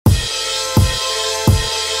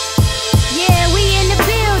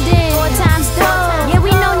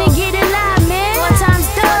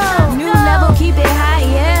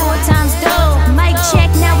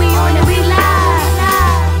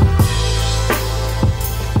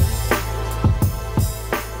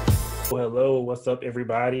what's up,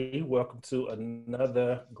 everybody? Welcome to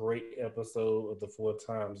another great episode of the Four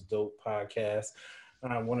Times Dope podcast.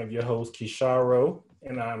 I'm one of your hosts, Kisharo,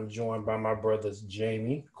 and I'm joined by my brothers,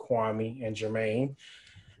 Jamie, Kwame, and Jermaine.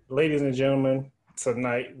 Ladies and gentlemen,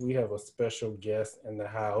 tonight we have a special guest in the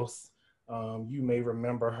house. You may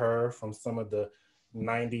remember her from some of the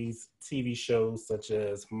 90s TV shows such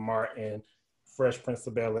as Martin, Fresh Prince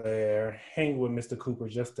of Bel-Air, Hang with Mr. Cooper,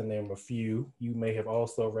 just to name a few. You may have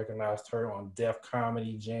also recognized her on Def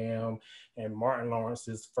Comedy Jam and Martin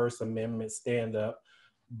Lawrence's First Amendment stand-up.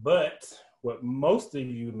 But what most of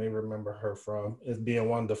you may remember her from is being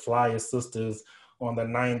one of the flyest sisters on the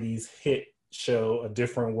 90s hit show, A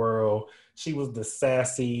Different World. She was the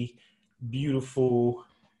sassy, beautiful,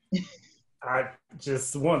 one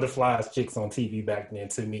of the flyest chicks on TV back then,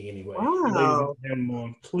 to me anyway. Wow. Ladies and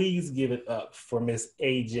gentlemen, please give it up for Miss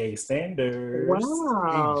Ajai Sanders.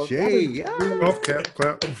 Wow. Ajai, yeah. Off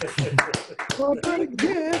clap. Well, very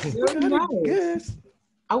nice.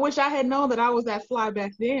 I wish I had known that I was that fly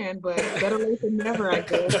back then, but better late than never, I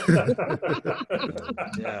guess.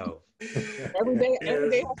 No. Every day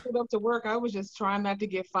I stood up to work, I was just trying not to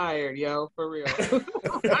get fired, yo, for real.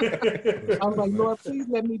 I was like, Lord, please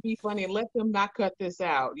let me be funny and let them not cut this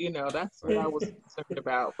out. You know, that's what I was concerned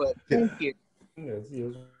about, but thank you. Yes,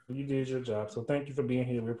 you did your job. So thank you for being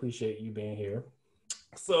here. We appreciate you being here.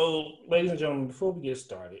 So, ladies and gentlemen, before we get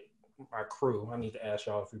started, my crew, I need to ask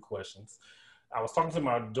y'all a few questions. I was talking to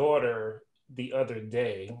my daughter the other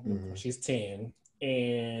day. She's 10,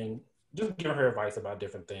 and just giving her advice about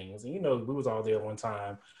different things. And, you know, we was all there one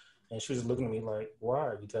time, and she was looking at me like, why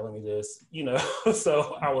are you telling me this? You know,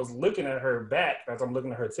 so I was looking at her back as I'm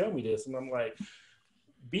looking at her tell me this, and I'm like,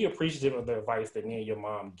 be appreciative of the advice that me and your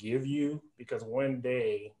mom give you, because one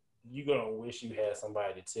day you're going to wish you had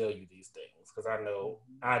somebody to tell you these things, because I know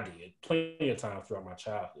I did plenty of times throughout my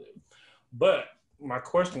childhood. But my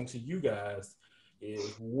question to you guys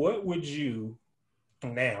is, what would you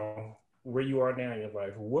now, where you are now in your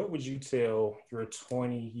life, what would you tell your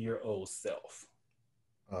 20-year-old self?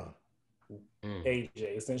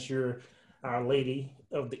 Ajai, since you're our lady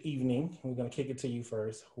of the evening, we're going to kick it to you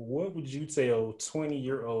first. What would you tell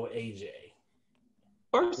 20-year-old Ajai?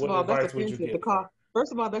 First of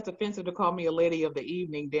all, that's offensive to call me a lady of the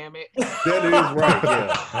evening, damn it. That is right,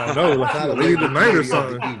 yeah. I know, like a lady tonight or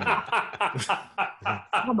something.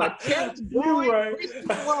 I'm a church going Christian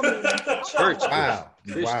woman. Church.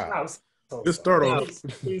 Wow. Just start off.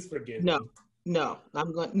 Please forgive No, me. no,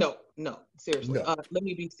 seriously. No. Let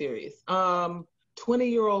me be serious.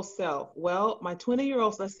 20-year-old self. Well, my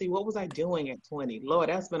 20-year-old, let's see, what was I doing at 20? Lord,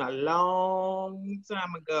 that's been a long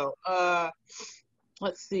time ago.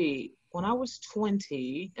 Let's see. When I was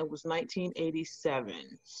 20, it was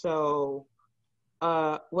 1987. So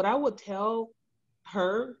what I would tell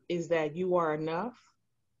her is that you are enough.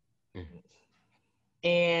 Mm-hmm.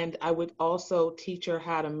 And I would also teach her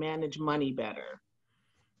how to manage money better.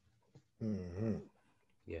 Mm-hmm.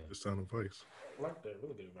 Yeah. Just sound advice. I like that.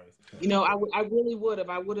 Really good advice. You know, I really would have.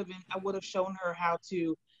 I would have shown her how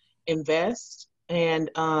to invest and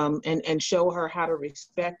show her how to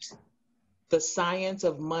respect the science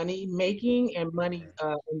of money making and money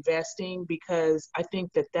investing, because I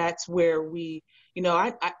think that that's where we, you know,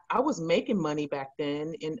 I was making money back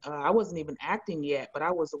then, and I wasn't even acting yet, but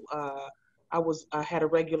I had a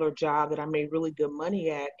regular job that I made really good money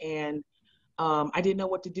at, and I didn't know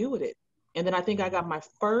what to do with it. And then I think I got my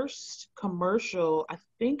first commercial, I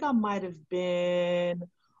think I might have been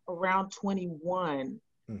around 21,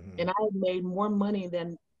 and I had made more money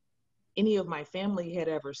than any of my family had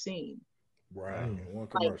ever seen. Right. One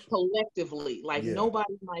like commercial. collectively, like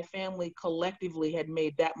nobody in my family collectively had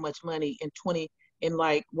made that much money in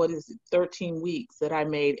like, 13 weeks that I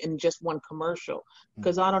made in just one commercial.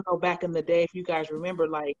 Because I don't know, back in the day, if you guys remember,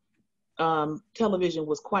 like television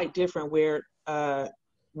was quite different, where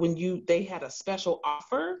when they had a special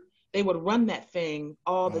offer, they would run that thing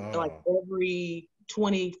like every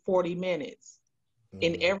 20, 40 minutes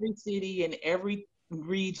in every city, in every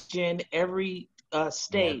region, every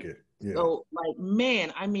state. Market. Yeah. So, like,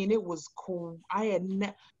 man, I mean, it was cool.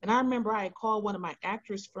 And I remember I had called one of my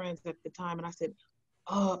actress friends at the time, and I said,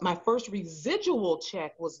 my first residual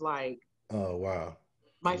check was like, oh, wow.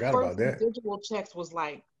 My first residual checks was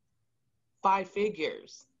like 5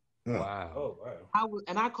 figures. Wow. Oh, wow.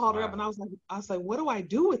 I called her up, and I was like, what do I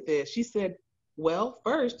do with this? She said, well,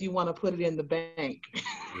 first you want to put it in the bank.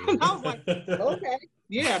 And I was like, okay,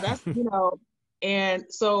 yeah, that's, you know. And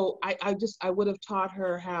so I would have taught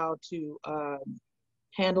her how to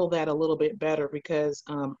handle that a little bit better, because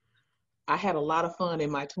I had a lot of fun in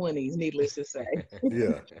my 20s, needless to say.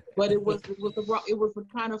 Yeah. But it was the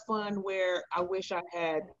kind of fun where I wish I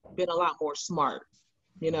had been a lot more smart,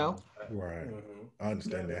 you know? Right. I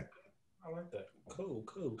understand that. I like that. Cool.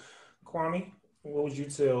 Kwame, what would you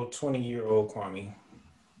tell 20-year-old Kwame?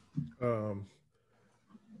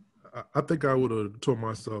 I think I would have told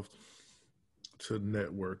myself to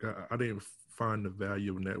network. I didn't find the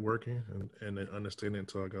value of networking and understand it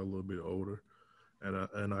until I got a little bit older.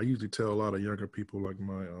 And I usually tell a lot of younger people, like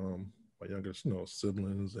my younger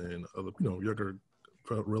siblings and other younger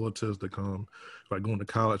relatives that come, like going to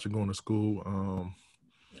college or going to school.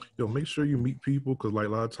 Make sure you meet people, because like a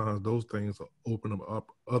lot of times those things open up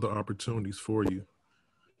other opportunities for you.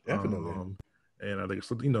 Definitely. And I think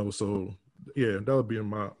so yeah, that would be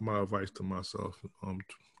my advice to myself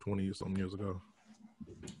 20 some years ago.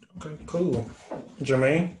 Okay, cool.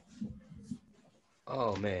 Jermaine?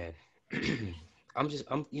 Oh man.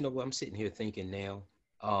 I'm sitting here thinking now.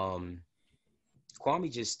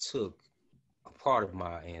 Kwame just took a part of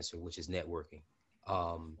my answer, which is networking.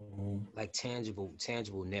 Like tangible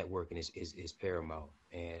networking is paramount.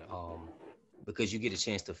 And because you get a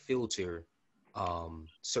chance to filter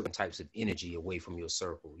certain types of energy away from your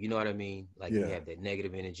circle. You know what I mean? Like you have that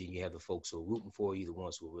negative energy, you have the folks who are rooting for you, the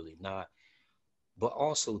ones who are really not. But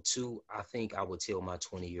also too, I think I would tell my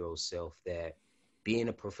 20-year-old self that being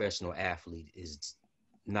a professional athlete is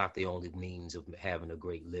not the only means of having a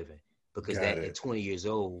great living. Because at 20 years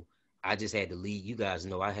old, I just had the league. You guys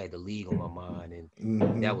know I had the league on my mind,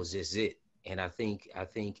 and that was just it. And I think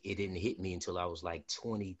it didn't hit me until I was like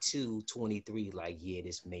 22, 23, like, yeah,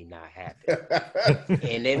 this may not happen.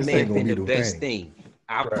 And that may have been the best thing.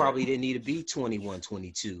 I probably didn't need to be 21,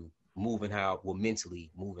 22, mentally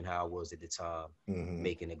moving how I was at the time,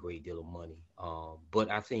 making a great deal of money. But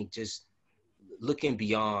I think just looking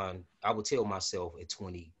beyond, I would tell myself at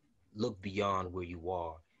 20, look beyond where you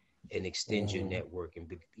are and extend your network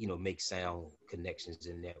and, make sound connections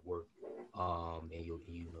and network. And you'll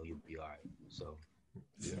be all right. So,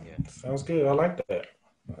 yeah. Sounds good. I like that.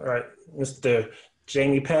 All right, Mr.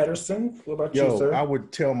 Jamie Patterson, what about you, sir? I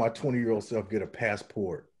would tell my 20-year-old self, get a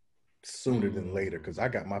passport sooner than later, because I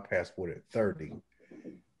got my passport at 30.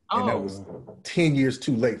 And that was 10 years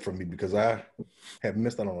too late for me, because I have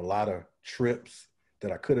missed out on a lot of trips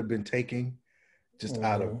that I could have been taking just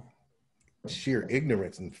out of sheer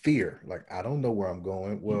ignorance and fear. Like, I don't know where I'm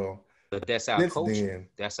going. Well, but that's our culture.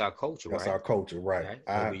 That's our culture, right? That's our culture, right?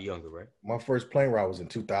 When we're younger, right? My first plane ride was in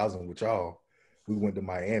 2000 with y'all. We went to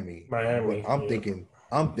Miami. But I'm thinking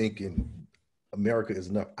America is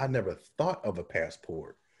enough. I never thought of a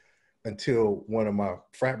passport until one of my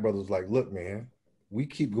frat brothers was like, look, man, we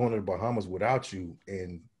keep going to the Bahamas without you.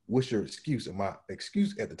 And what's your excuse? And my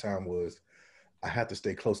excuse at the time was, I had to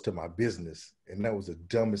stay close to my business. And that was the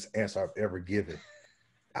dumbest answer I've ever given.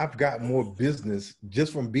 I've got more business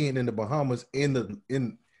just from being in the Bahamas, in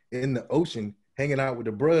the ocean, hanging out with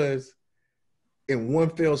the bros in one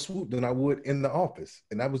fell swoop than I would in the office.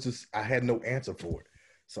 And that was just, I had no answer for it.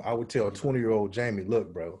 So I would tell a 20-year-old Jamie,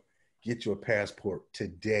 look, bro, get your passport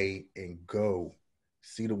today and go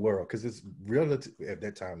see the world. Because it's relative, at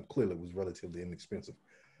that time, clearly it was relatively inexpensive.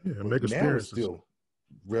 Yeah, make experiences. Now it's still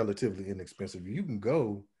relatively inexpensive. You can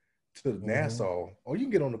go to Nassau, or you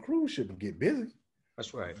can get on a cruise ship and get busy.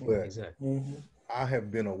 That's right. But exactly. I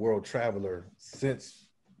have been a world traveler since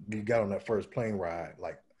we got on that first plane ride,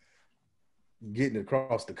 like getting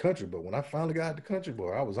across the country. But when I finally got out the country,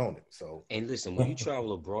 boy, I was on it. So, and listen, when you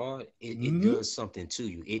travel abroad, it does something to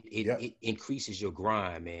you. It increases your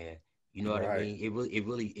grind, man. You know what I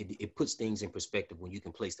mean? It puts things in perspective when you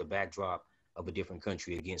can place the backdrop of a different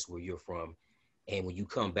country against where you're from. And when you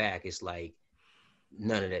come back, it's like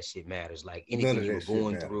none of that shit matters. Like anything you were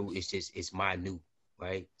going through, it's minute,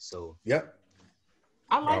 right? So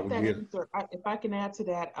I like that answer. If I can add to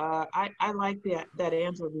that, I like that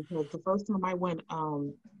answer, because the first time I went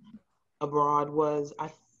abroad was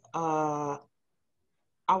I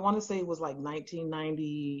want to say it was like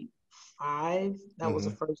 1995. That was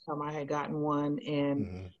the first time I had gotten one,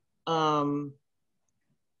 and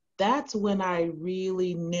that's when I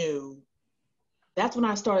really knew. That's when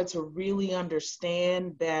I started to really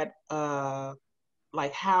understand that,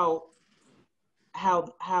 like how I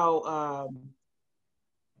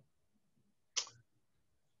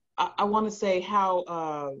want to say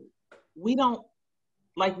how we don't,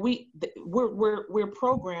 like we're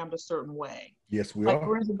programmed a certain way. Yes, we like, are.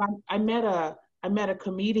 For instance, I met a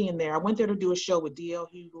comedian there. I went there to do a show with D.L.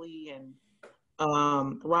 Hughley and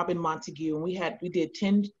Robin Montague, and we did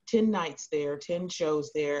 10 nights there, 10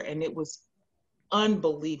 shows there, and it was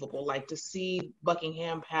unbelievable. Like to see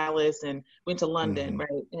Buckingham Palace, and went to London, right?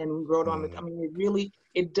 And we rode on the, I mean,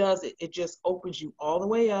 it just opens you all the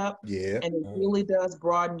way up. Yeah. And it really does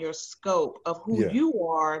broaden your scope of who you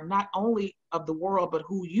are, not only of the world, but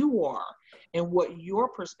who you are and what your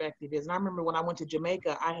perspective is. And I remember when I went to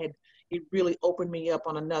Jamaica, it really opened me up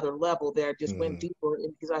on another level there. Just went deeper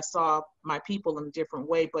because I saw my people in a different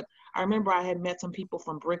way. But I remember I had met some people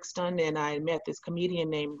from Brixton, and I met this comedian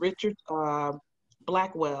named Richard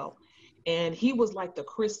Blackwell, and he was like the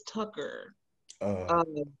Chris Tucker of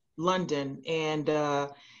London. And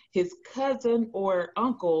his cousin or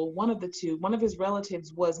uncle, one of the two, one of his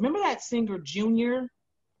relatives was, remember that singer Junior?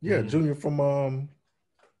 Yeah, Junior from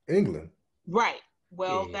England. Right.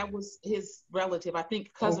 Well, that was his relative, I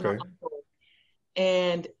think cousin or uncle.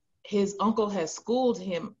 And his uncle has schooled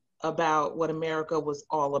him about what America was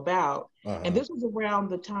all about. And this was around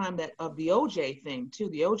the time of the OJ thing too,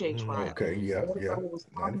 the OJ trial. Okay, yeah. Everybody was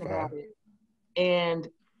talking about it. And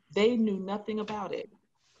they knew nothing about it.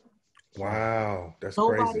 Wow, that's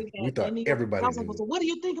Nobody crazy. We thought everybody knew. Like, so what do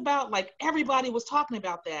you think about, like, everybody was talking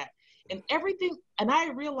about that and everything. And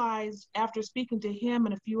I realized after speaking to him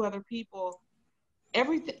and a few other people,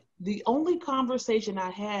 the only conversation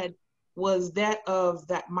I had was that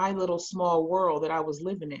my little small world that I was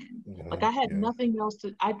living in. Like I had nothing else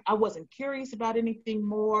I wasn't curious about anything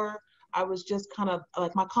more. I was just kind of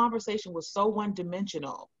like, my conversation was so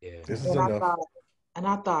one-dimensional. Yeah. This is enough.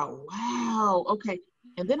 I thought, wow, okay.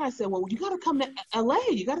 And then I said, well, you got to come to LA.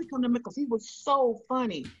 You got to come to Memphis. He was so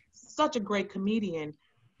funny, such a great comedian.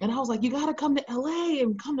 And I was like, you got to come to LA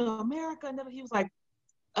and come to America. And then he was like,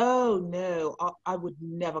 oh no, I would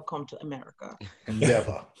never come to America.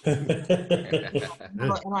 Never.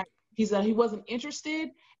 He said he wasn't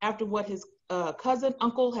interested after what his cousin,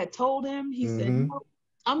 uncle had told him. He said, no,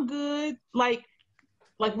 I'm good. Like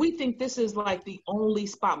we think this is like the only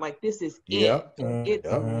spot. Like this is it. It's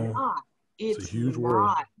not. It's a huge not.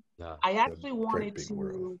 world. I actually wanted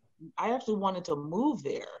to move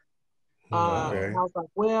there. And I was like,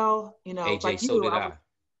 well, you know, AJ, like so you, did I.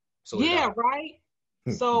 Right.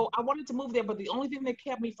 So I wanted to move there, but the only thing that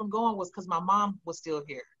kept me from going was because my mom was still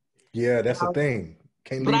here. Yeah, that's the thing.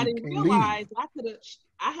 Can't but leave, I didn't realize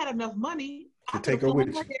I had enough money to take her with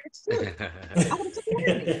you. I would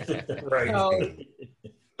have taken her. Right. So,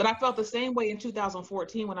 but I felt the same way in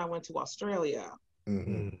 2014 when I went to Australia.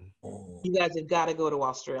 You guys have got to go to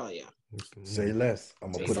Australia. Say less.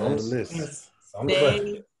 I'm gonna put it on the list.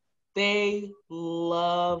 They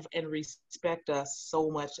love and respect us so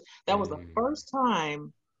much. That was the first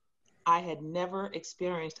time I had never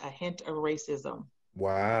experienced a hint of racism.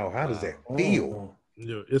 Wow, how does that feel?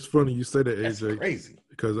 Yeah, it's funny you say that, AJ. That's crazy.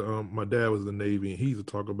 Because my dad was in the Navy, and he used to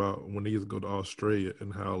talk about when he used to go to Australia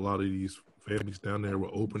and how a lot of these families down there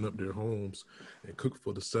will open up their homes and cook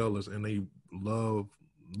for the sailors, and they love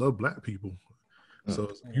Black people.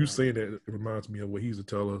 So you saying that, it reminds me of what he used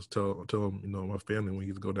to tell him, you know, my family when he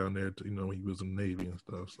used to go down there to, you know, when he was in the Navy and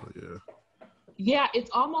stuff. So yeah,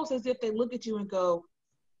 it's almost as if they look at you and go,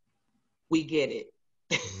 "We get it."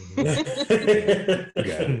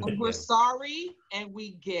 And we're sorry, and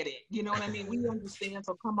we get it. You know what I mean? We understand.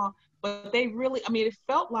 So come on. But they really, I mean, it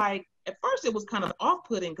felt like at first it was kind of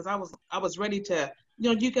off-putting because I was ready to,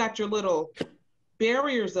 you know, you got your little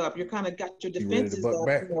barriers up. You kind of got your defenses up,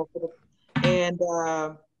 you know, and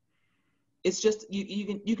it's just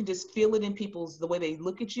you can just feel it in people's, the way they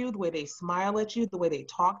look at you, the way they smile at you, the way they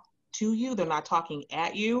talk to you. They're not talking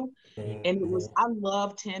at you. And it was, I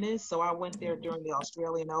love tennis, so I went there during the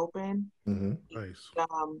Australian Open. Nice.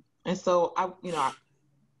 And so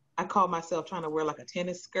I called myself trying to wear like a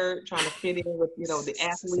tennis skirt, trying to fit in with, you know, the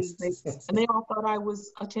athletes, and they all thought I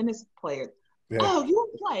was a tennis player. Yeah. Oh, you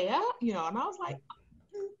a player? You know, and I was like,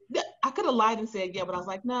 I could have lied and said, yeah, but I was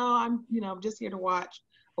like, no, I'm just here to watch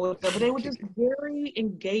or whatever. But they were just very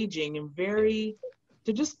engaging and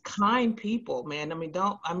they're just kind people, man. I mean,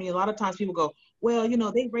 a lot of times people go, well, you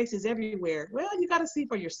know, they racist everywhere. Well, you got to see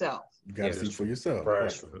for yourself. You got to see for yourself. Right.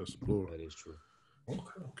 That's cool. That is true.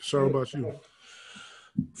 Okay. Sean, about you?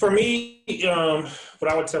 For me,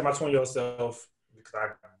 what I would tell my 20-year-old self, because I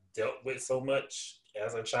dealt with so much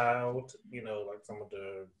as a child, you know, like some of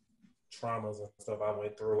the traumas and stuff I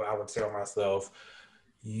went through, I would tell myself,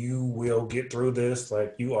 you will get through this.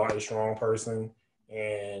 Like, you are a strong person,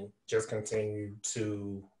 and just continue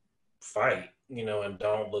to fight, you know, and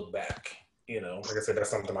don't look back. You know, like I said, that's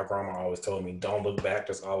something my grandma always told me. Don't look back,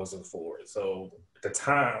 just always look forward. So at the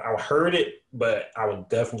time, I heard it, but I would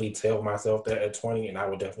definitely tell myself that at 20, and I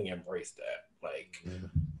would definitely embrace that. Like,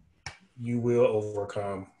 you will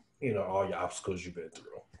overcome, you know, all your obstacles you've been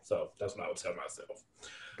through. So that's what I would tell myself.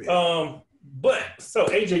 But so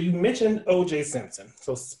AJ, you mentioned OJ Simpson.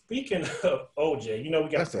 So speaking of OJ, we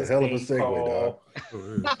got that's this a hell of a thing segue, dog.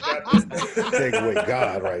 got this segue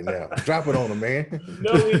God right now. Drop it on him, man.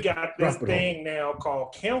 We got this thing now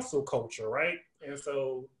called cancel culture, right? And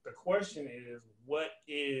so the question is, what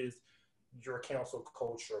is your cancel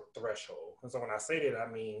culture threshold? And so when I say that,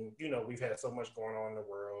 I mean, we've had so much going on in the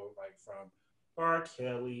world, like from R.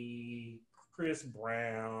 Kelly, Chris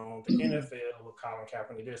Brown, the NFL with Colin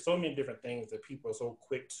Kaepernick. There's so many different things that people are so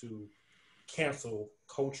quick to cancel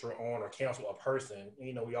culture on or cancel a person.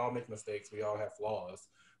 We all make mistakes. We all have flaws.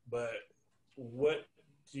 But what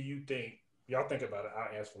do you think? Y'all think about it.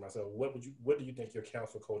 I'll answer for myself. What do you think your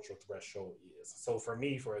cancel culture threshold is? So for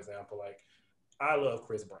me, for example, like I love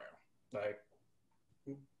Chris Brown. Like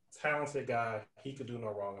talented guy, he could do no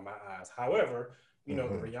wrong in my eyes. However, the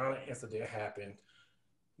Rihanna incident happened.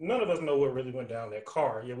 None of us know what really went down that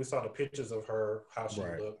car. Yeah, we saw the pictures of her, how she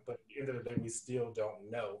looked, but at the end of the day, we still don't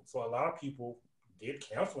know. So a lot of people did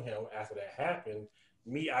cancel him after that happened.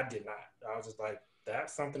 Me, I did not. I was just like,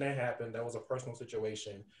 that's something that happened. That was a personal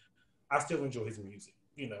situation. I still enjoy his music,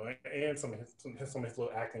 and some of his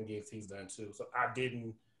little acting gigs he's done too. So I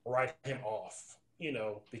didn't write him off,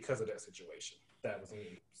 because of that situation. That was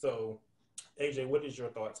me. So, AJ, what is your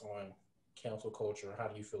thoughts on cancel culture? How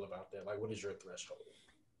do you feel about that? Like, what is your threshold?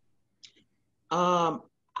 I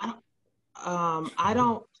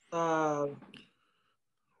don't.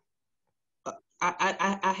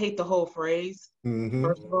 I hate the whole phrase.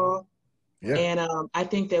 First of all, and I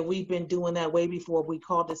think that we've been doing that way before. We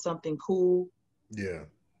called it something cool. Yeah.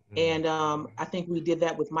 And I think we did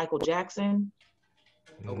that with Michael Jackson.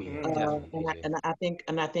 Oh yeah.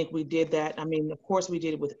 And I think we did that. I mean, of course, we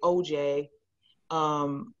did it with OJ.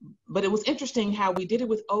 But it was interesting how we did it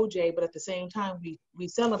with OJ, but at the same time, we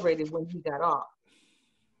celebrated when he got off.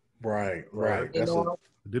 Right. That's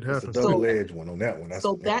a double-edged one on that one. That's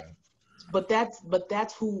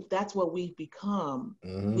what we've become.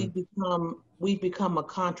 We become a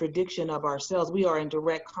contradiction of ourselves. We are in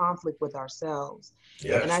direct conflict with ourselves.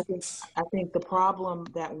 Yes. And I think the problem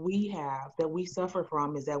that we suffer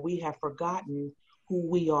from is that we have forgotten who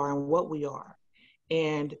we are and what we are.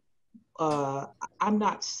 And I'm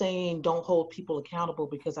not saying don't hold people accountable,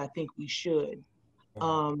 because I think we should.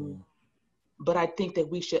 But I think that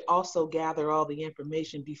we should also gather all the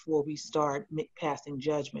information before we start passing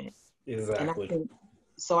judgment. Exactly. And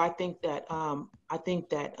I think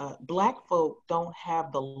that Black folk don't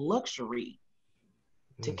have the luxury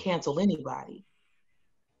to cancel anybody.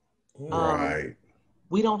 Right.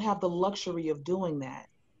 We don't have the luxury of doing that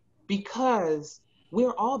because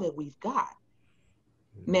we're all that we've got.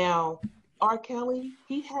 Now, R. Kelly,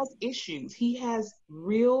 he has issues. He has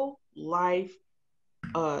real life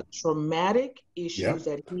traumatic issues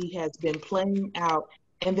that he has been playing out.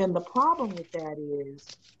 And then the problem with that is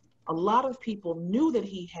a lot of people knew that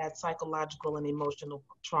he had psychological and emotional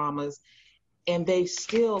traumas, and they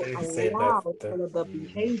still allowed all of the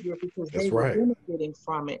behavior because they were benefiting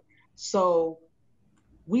from it. So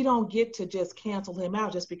we don't get to just cancel him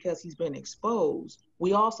out just because he's been exposed.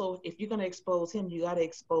 We also, if you're going to expose him, you got to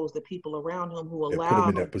expose the people around him who allowed put him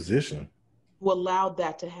in that position, who allowed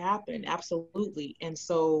that to happen. Absolutely. And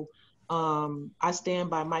so I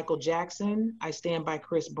stand by Michael Jackson. I stand by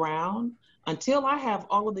Chris Brown. Until I have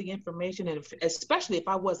all of the information, and especially if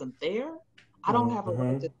I wasn't there, I don't have a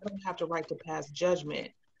right to pass judgment.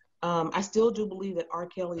 I still do believe that R.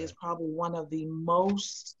 Kelly is probably one of the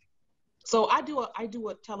most. So I do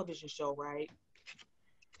a television show, right?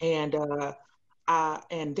 And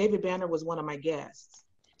David Banner was one of my guests.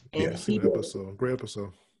 And great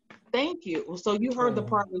episode. Thank you. So you heard the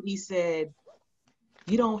part where he said,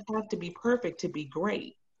 "You don't have to be perfect to be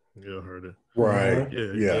great." Yeah, I heard it. Right.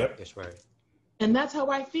 Yeah. That's right. And that's how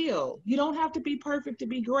I feel. You don't have to be perfect to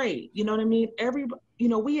be great. You know what I mean?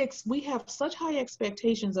 We have such high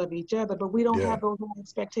expectations of each other, but we don't have those high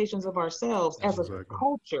expectations of ourselves as a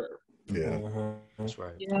culture. Yeah. That's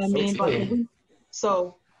right. You know what I mean?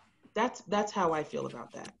 So that's how I feel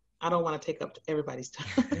about that. I don't want to take up everybody's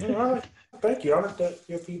time. All right. Thank you. I like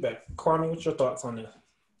your feedback. Carney, what's your thoughts on this?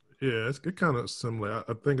 Yeah, it's kind of similar.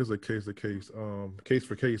 I think it's a case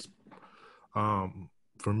for case.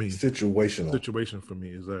 For me, situation for me,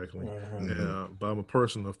 exactly. Yeah, but I'm a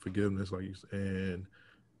person of forgiveness, and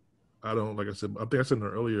I don't, like I said, I think I said in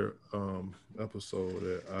an earlier episode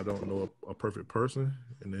that I don't know a perfect person,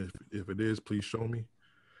 and if it is, please show me.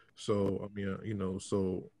 So I mean,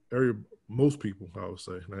 most people, I would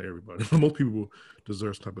say, not everybody, most people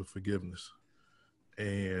deserve some type of forgiveness,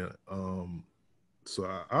 and so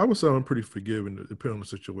I would say I'm pretty forgiving, depending on the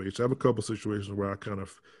situation. I have a couple of situations where I kind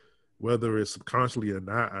of whether it's subconsciously or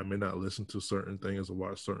not, I may not listen to certain things or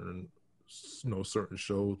watch certain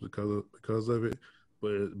shows because of it,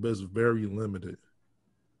 but it's very limited.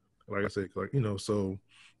 Like I said, so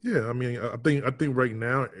yeah, I mean, I think right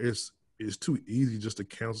now it's too easy just to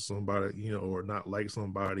cancel somebody, or not like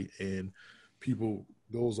somebody, and people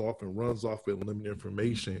goes off and runs off with limited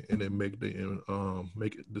information, and then make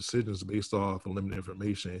decisions based off of limited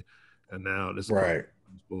information, and now this right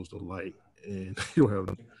supposed to like, and you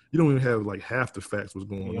don't even have like half the facts what's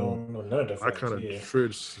going on. Know none of the facts, I kind of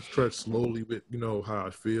tread slowly with how I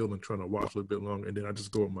feel and trying to watch a little bit longer, and then I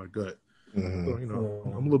just go with my gut. Mm-hmm.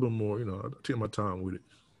 So I'm a little bit more, I take my time with it.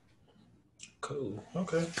 Cool.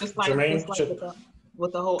 Okay. Just like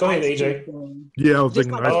with the whole go ahead, Ice AJ. Cube thing. Yeah, I was just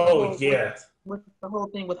thinking. Like with the whole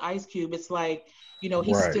thing with Ice Cube, it's like he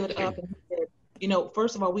stood up and he said,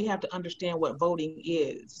 first of all, we have to understand what voting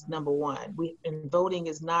is. Number one, and voting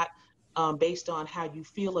is not based on how you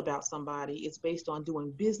feel about somebody. It's based on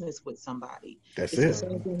doing business with somebody. It's the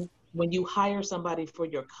same thing when you hire somebody for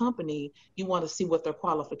your company. You want to see what their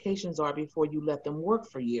qualifications are before you let them work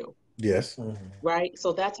for you. Yes. Right.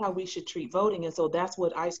 So that's how we should treat voting. And so that's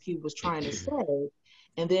what Ice Cube was trying to say.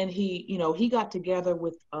 And then he got together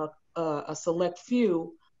with a select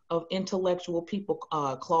few of intellectual people,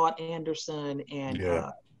 Claude Anderson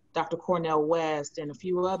and Dr. Cornel West and a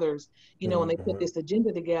few others, and they put this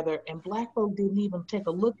agenda together, and Black folk didn't even take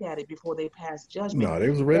a look at it before they passed judgment. No, they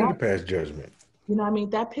was ready to pass judgment.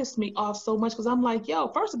 That pissed me off so much, because I'm like, yo,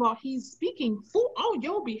 first of all, he's speaking full on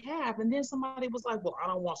your behalf. And then somebody was like, well, I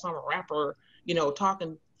don't want some rapper,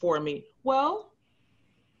 talking for me. Well,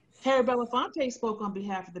 Harry Belafonte spoke on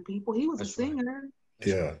behalf of the people. He was a singer.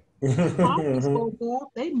 Yeah. Posse spoke up.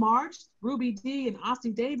 They marched. Ruby Dee and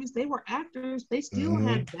Ossie Davis, they were actors. They still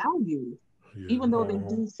had value. Yeah. Even though they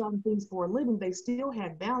do some things for a living, they still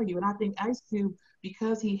had value. And I think Ice Cube,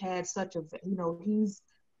 because he had such a,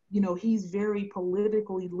 he's very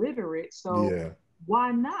politically literate. So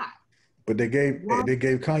why not? But they gave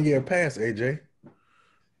Kanye a pass, AJ.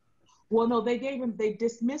 Well, no, they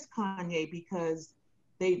dismissed Kanye because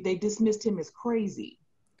they dismissed him as crazy.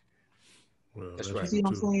 Well, that's right. You see what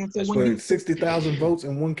I'm saying? So when 60,000 votes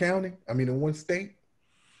in one county? I mean, in one state?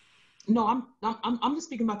 No, I'm just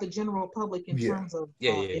speaking about the general public in terms of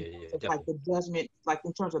like the judgment, like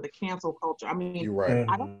in terms of the cancel culture. I mean, you're right.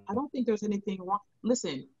 I don't think there's anything wrong.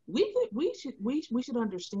 Listen, we should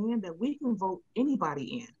understand that we can vote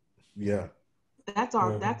anybody in. Yeah. That's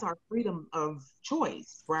our freedom of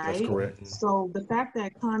choice, right? That's correct. So the fact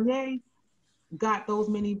that Kanye got those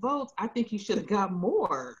many votes, I think he should have got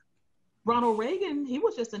more. Ronald Reagan, he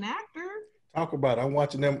was just an actor. Talk about it. I'm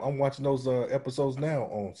watching those episodes now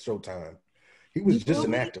on Showtime. He was just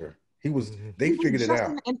an actor. They figured it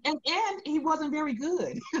out. And he wasn't very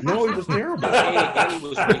good. No, he was terrible. And he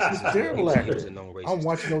was racist. He was a terrible actor. I'm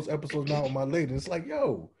watching those episodes now with my lady. And it's like,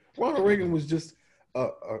 yo, Ronald Reagan was just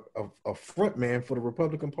a front man for the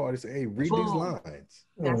Republican Party. Say, hey, read these lines.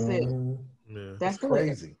 That's it. Yeah. That's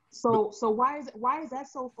crazy. So why is that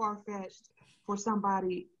so far-fetched for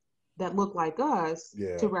somebody that look like us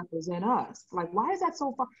to represent us? Like, why is that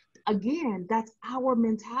so far? Again, that's our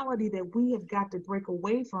mentality that we have got to break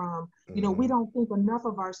away from. We don't think enough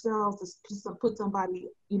of ourselves to put somebody,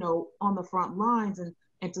 on the front lines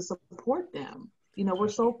and to support them. We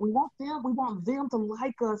want them to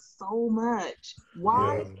like us so much.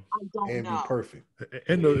 Why? I don't know. Be perfect.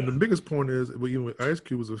 And the biggest point is, even with Ice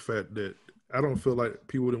Cube, was the fact that I don't feel like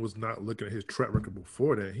people that was not looking at his track record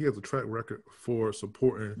before that. He has a track record for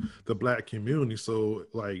supporting the Black community, so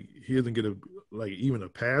like he doesn't get even a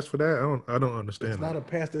pass for that. I don't understand. It's not a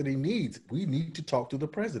pass that he needs. We need to talk to the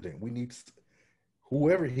president. We need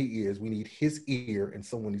whoever he is. We need his ear, and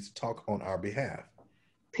someone needs to talk on our behalf.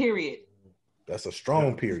 Period. That's a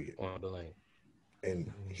strong period. On the lane.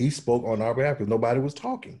 And he spoke on our behalf because nobody was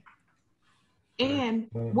talking. And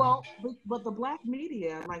but the Black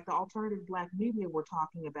media, like the alternative Black media, were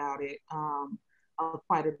talking about it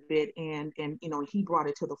quite a bit, and he brought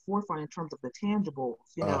it to the forefront in terms of the tangibles,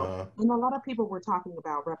 and a lot of people were talking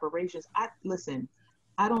about reparations.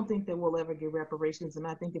 I don't think that we'll ever get reparations, and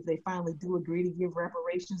I think if they finally do agree to give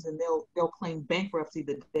reparations, then they'll claim bankruptcy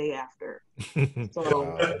the day after.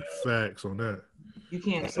 So facts on that. You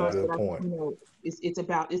can't. That's a good point. It's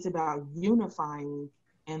about unifying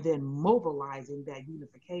and then mobilizing that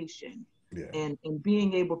unification, and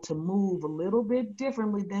being able to move a little bit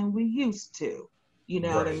differently than we used to. You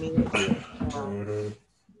know what I mean?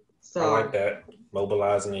 So I like that,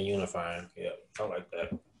 mobilizing and unifying. Yeah, I like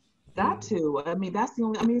that. Got to. I mean, that's the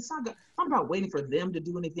only. I mean, it's not about waiting for them to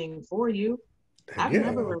do anything for you. You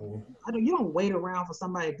don't wait around for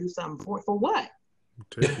somebody to do something for what?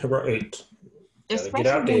 Right.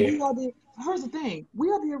 Especially when we are here's the thing, we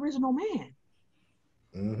are the original man.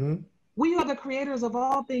 Mm-hmm. We are the creators of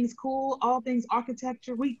all things cool, all things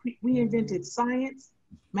architecture. We invented science,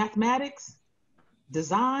 mathematics,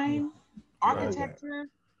 design, architecture.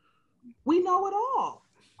 We know it all.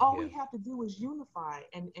 All we have to do is unify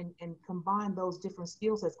and combine those different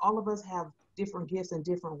skill sets. All of us have different gifts in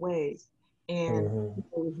different ways. And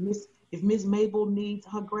if Miss Mabel needs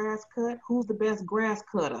her grass cut, who's the best grass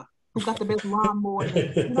cutter? Who got the best lawnmower?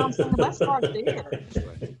 You know what I'm saying? Let's start there. That's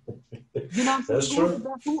right. You know what I'm saying?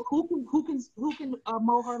 That's true. Who can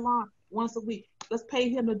mow her lawn once a week? Let's pay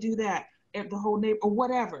him to do that at the whole neighbor or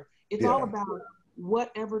whatever. It's all about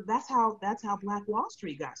whatever. That's how Black Wall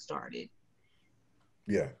Street got started.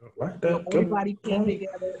 Yeah. Like that. So everybody came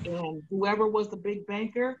together, and whoever was the big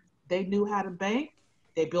banker, they knew how to bank.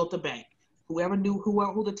 They built a bank. Whoever knew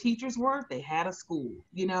who the teachers were, they had a school.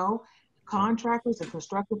 You know, contractors and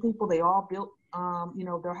construction people, they all built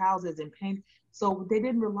their houses and paint. So they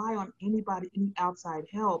didn't rely on any outside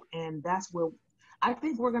help, and that's where I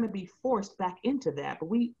think we're going to be forced back into that. But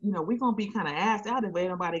we're going to be kind of asked out if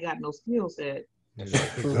anybody got no skill set. That's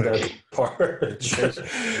right. That part.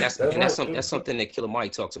 That's something that Killer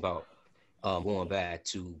Mike talks about, going back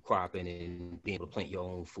to cropping and being able to plant your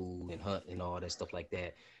own food and hunt and all that stuff like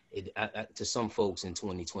that. To some folks in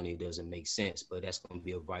 2020, it doesn't make sense, but that's going to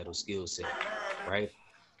be a vital skill set, right?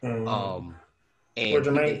 And go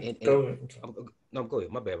ahead. No, go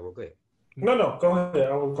ahead. My bad, bro. Go ahead. No, go ahead.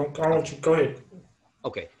 I want you. Go ahead.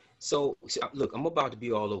 Okay. So look, I'm about to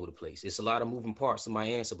be all over the place. It's a lot of moving parts in my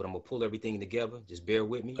answer, but I'm gonna pull everything together. Just bear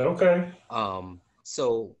with me. Okay.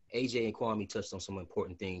 So AJ and Kwame touched on some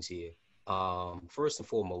important things here. First and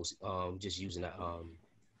foremost, just using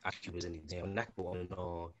IQ as an example, and I can go on and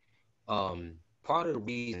on. Part of the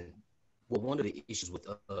reason, one of the issues with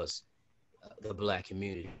us, the Black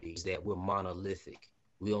community, is that we're monolithic.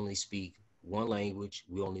 We only speak one language.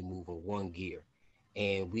 We only move in one gear,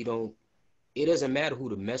 and it doesn't matter who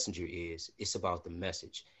the messenger is. It's about the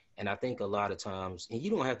message. And I think a lot of times, and you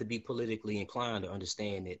don't have to be politically inclined to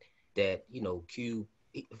understand that Q,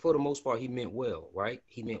 for the most part, he meant well, right?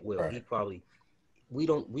 He meant well. Right. He probably, we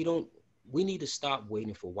need to stop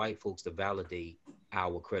waiting for white folks to validate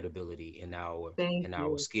our credibility and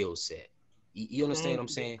our skill set. You understand what I'm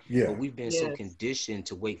saying? Yeah. But we've been so conditioned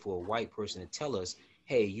to wait for a white person to tell us,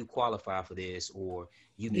 hey, you qualify for this, or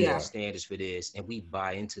you meet standards for this, and we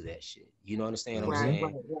buy into that shit. You know, understand what I'm saying?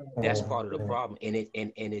 Right. That's part of the problem. And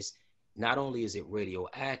it's not only is it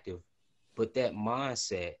radioactive, but that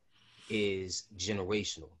mindset is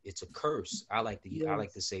generational. It's a curse. I like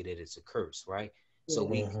to say that it's a curse, right?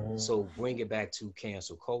 So bring it back to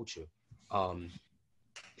cancel culture.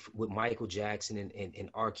 With Michael Jackson and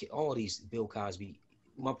all these, Bill Cosby.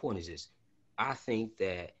 My point is this: I think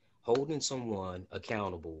that holding someone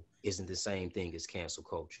accountable isn't the same thing as cancel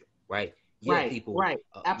culture, right? Right.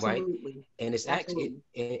 Absolutely. Right? And it's actually,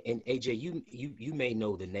 and AJ, you may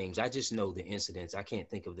know the names. I just know the incidents. I can't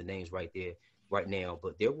think of the names right now,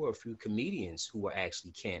 but there were a few comedians who were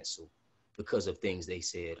actually canceled because of things they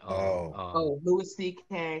said. Louis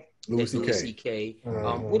C.K. Louis C.K.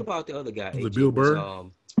 What about the other guy? AJ, Bill Burr?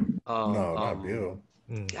 No, not Bill.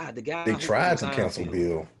 God, the guy they tried to cancel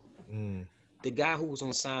Bill. The guy who was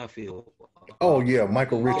on Seinfeld. Oh yeah,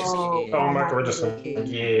 Michael Richardson. Michael Richardson.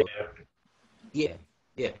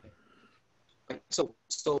 Yeah. So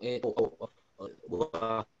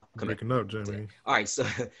breaking up, Jamie. All right, so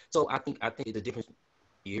I think the difference.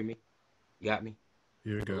 You hear me? You got me?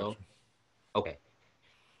 Yeah, got you. Okay.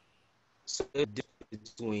 So the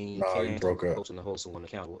difference between you broke up and the host and one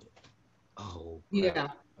accountable. Oh, yeah.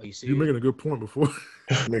 Are you serious? You're making a good point before.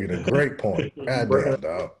 Making a great point. Goddamn,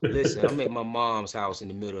 dog. Listen, I'm at my mom's house in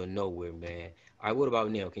the middle of nowhere, man. All right, what about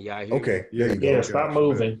now? Can y'all hear me? Yeah, stop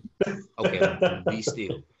moving. Okay, be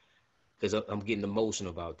still. Because I'm getting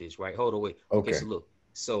emotional about this, right? Hold on, wait. Okay, so look.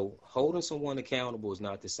 So holding someone accountable is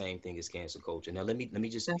not the same thing as cancel culture. Now let me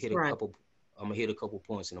just hit a couple. I'm gonna hit a couple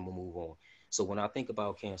points and I'm gonna move on. So when I think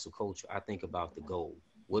about cancel culture, I think about the goal.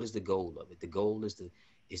 What is the goal of it? The goal is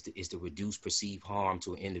to reduce perceived harm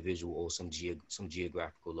to an individual or some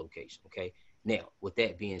geographical location. Okay. Now, with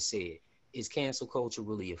that being said, is cancel culture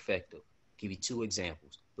really effective? I'll give you two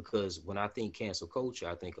examples, because when I think cancel culture,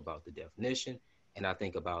 I think about the definition and I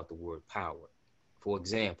think about the word power. For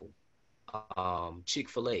example,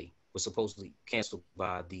 Chick-fil-A was supposedly canceled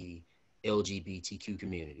by the LGBTQ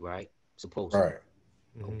community, right? Supposedly. Right.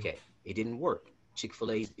 Mm-hmm. Okay. It didn't work.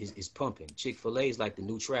 Chick-fil-A is pumping. Chick-fil-A is like the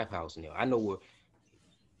new trap house now. I know where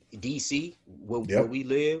DC, where we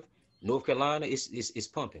live, North Carolina, is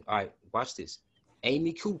pumping. All right, watch this.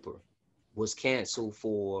 Amy Cooper was canceled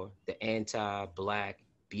for the anti-black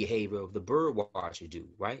behavior of the bird watcher dude,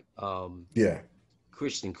 right? Yeah.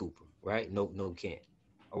 Christian Cooper, right? No Kent.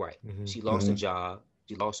 All right. Mm-hmm. She lost a job.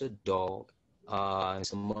 She lost a dog, and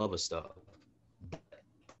some other stuff.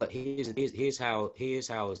 But here's how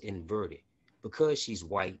it's inverted. Because she's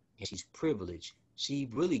white and she's privileged, she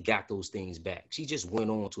really got those things back. She just went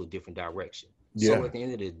on to a different direction. Yeah. So at the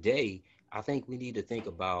end of the day, I think we need to think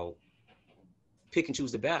about pick and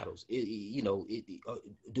choose the battles. Do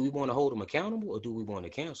we want to hold them accountable or do we want to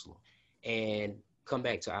cancel them? And come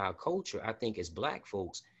back to our culture. I think as Black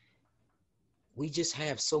folks, we just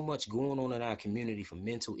have so much going on in our community from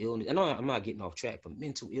mental illness. And I'm not getting off track, from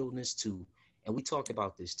mental illness to, and we talked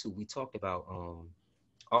about this too. We talked about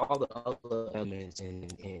all the other elements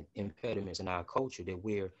and impediments in our culture that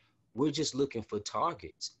we're just looking for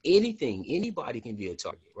targets. Anybody can be a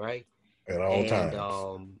target, right? At all times.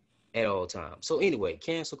 At all times. So anyway,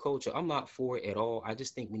 cancel culture, I'm not for it at all. I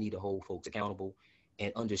just think we need to hold folks accountable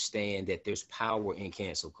and understand that there's power in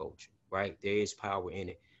cancel culture, right? There is power in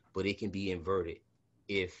it, but it can be inverted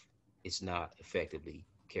if it's not effectively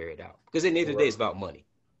carried out. Because at the end of the day, it's about money.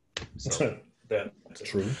 So that's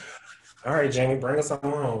true. All right, Jamie, bring us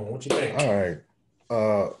on. What you think? All right.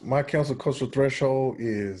 My cancel culture threshold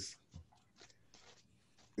is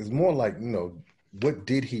more like, what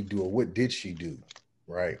did he do or what did she do,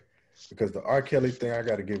 right? Because the R. Kelly thing, I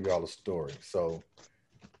got to give y'all a story. So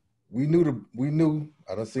we knew.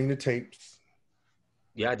 I done seen the tapes.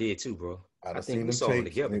 Yeah, I did too, bro. I done seen them tapes.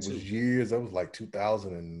 Together, and it was years. That was like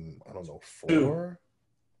 2000 and I don't know, 4,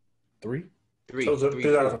 3. So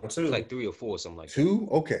 2002. It's like 3 or 4, something like 2?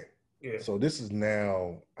 That. Okay. Yeah. So this is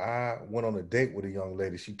now, I went on a date with a young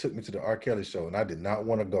lady. She took me to the R. Kelly show and I did not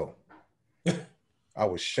want to go. I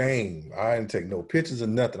was shamed. I didn't take no pictures or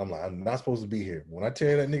nothing. I'm like, I'm not supposed to be here. When I tell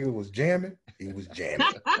you that nigga was jamming, he was jamming.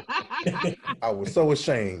 I was so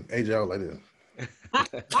ashamed. AJ, I was like this. I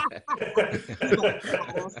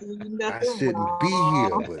shouldn't be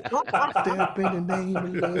here, but step in the name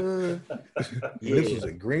of love. Yeah. This was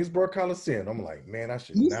at Greensboro Coliseum. I'm like, man, I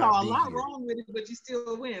should not be here. You saw a lot wrong with it, but you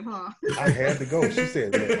still went, huh? I had to go. She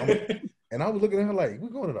said, man, and I was looking at her like, we're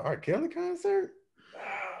going to the R. Kelly concert?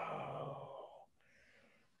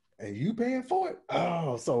 And you paying for it?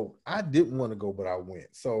 Oh, so I didn't want to go, but I went.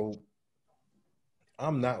 So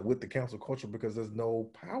I'm not with the cancel culture because there's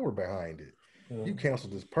no power behind it. Mm-hmm. You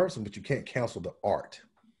cancel this person, but you can't cancel the art.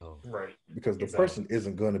 Oh, right. Because the person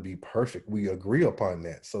isn't going to be perfect. We agree upon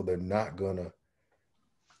that. So they're not going to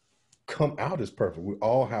come out as perfect. We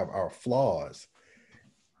all have our flaws.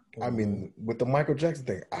 Mm-hmm. I mean, with the Michael Jackson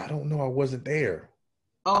thing, I don't know. I wasn't there.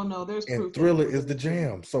 Oh, no, there's and proof. Thriller is the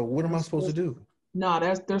jam. So what am I supposed to do? No,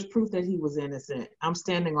 there's proof that he was innocent. I'm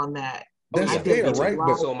standing on that. That's fair, right?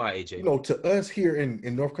 But so my AJ. To us here in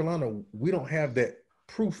North Carolina, we don't have that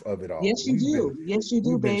proof of it all. Yes, you do. Yes, you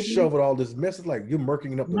do, baby. We've been shoveled all this mess. It's like you're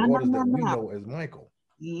murking up the waters that we know as Michael.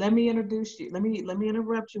 Let me introduce you. Let me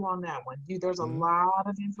interrupt you on that one. There's a lot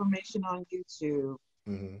of information on YouTube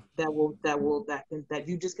that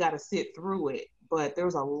you just got to sit through it. But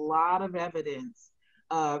there's a lot of evidence,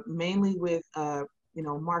 mainly with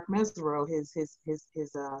Mark Mesereau, his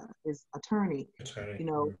attorney.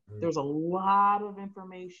 There's a lot of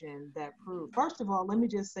information that proves. First of all, let me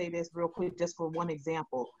just say this real quick, just for one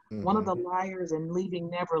example. Mm-hmm. One of the liars in Leaving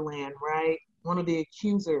Neverland, right? One of the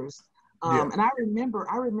accusers. And I remember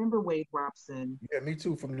Wade Robson. Yeah, me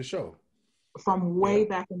too, from the show. From way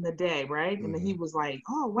back in the day, right? Mm-hmm. And he was like,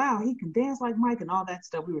 oh wow, he can dance like Mike and all that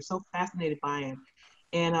stuff. We were so fascinated by him.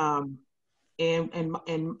 And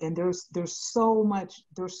there's so much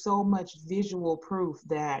visual proof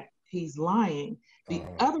that he's lying. The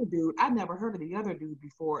other dude, I never heard of the other dude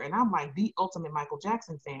before, and I'm like the ultimate Michael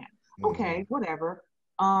Jackson fan. Okay, whatever.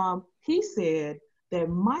 He said that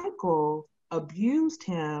Michael abused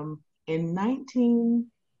him in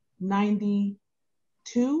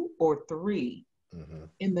 1992 or 3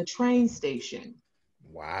 in the train station.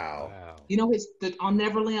 Wow. On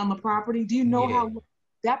Neverland, on the property. Do you know how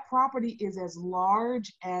that property is as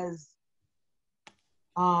large as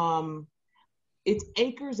it's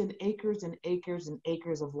acres and acres and acres and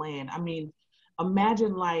acres of land. I mean,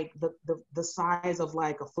 imagine like the size of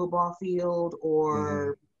like a football field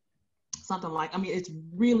or something like, I mean, it's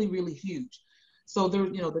really, really huge. So there,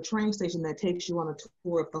 the train station that takes you on a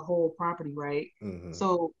tour of the whole property, right? Mm-hmm.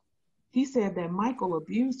 So he said that Michael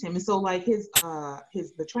abused him. And so like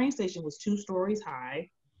the train station was 2 stories high.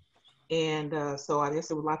 And so I guess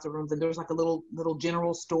there were lots of rooms, and there was like a little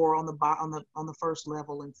general store on the first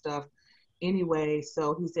level and stuff. Anyway,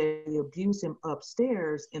 so he said he abused him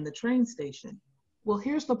upstairs in the train station. Well,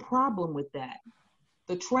 here's the problem with that.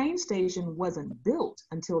 The train station wasn't built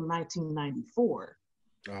until 1994.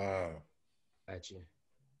 Gotcha.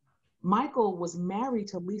 Michael was married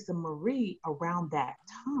to Lisa Marie around that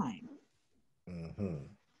time. Mm-hmm.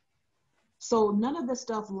 So none of the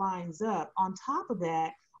stuff lines up. On top of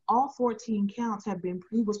that, all 14 counts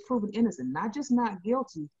he was proven innocent, not just not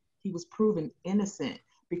guilty, he was proven innocent,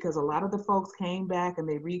 because a lot of the folks came back and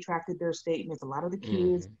they retracted their statements. A lot of the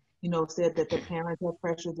kids, said that the parents had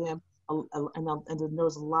pressured them, and there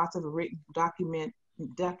was lots of written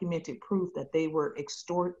documented proof that they were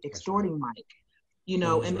extorting Mike.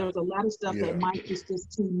 And there's a lot of stuff that Mike was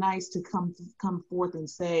just too nice to come forth and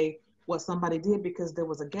say what somebody did, because there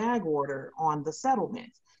was a gag order on the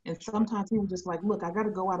settlement. And sometimes he was just like, look, I got to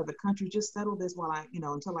go out of the country, just settle this while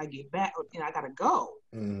until I get back, I got to go.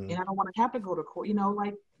 And I don't want to have to go to court.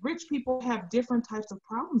 Like rich people have different types of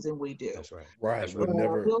problems than we do. That's right. Right. We'll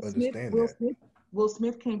never understand that. Will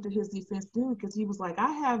Smith came to his defense too, because he was like,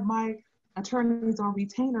 I have my attorneys on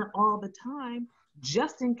retainer all the time,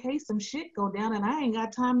 just in case some shit go down and I ain't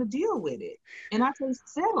got time to deal with it. And I say,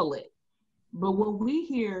 settle it. But when we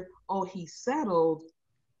hear, oh, he settled,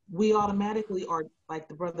 we automatically are, like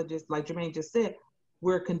the brother like Jermaine just said,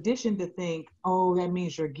 we're conditioned to think, oh, that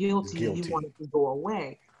means you're guilty. You want it to go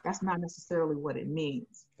away. That's not necessarily what it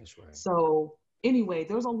means. That's right. So anyway,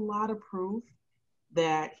 there's a lot of proof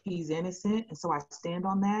that he's innocent. And so I stand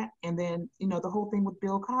on that. And then, the whole thing with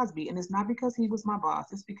Bill Cosby, and it's not because he was my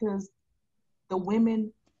boss, it's because the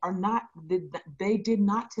women they did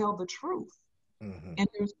not tell the truth. Mm-hmm. And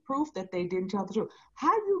there's proof that they didn't tell the truth.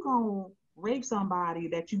 How you gonna rape somebody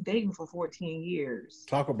that you dating for 14 years?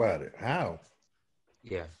 Talk about it. How?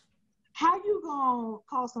 Yeah. How you gonna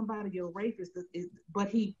call somebody your rapist, but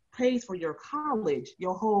he pays for your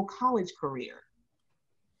whole college career?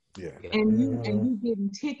 Yeah. And you getting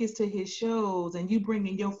tickets to his shows, and you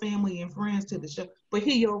bringing your family and friends to the show, but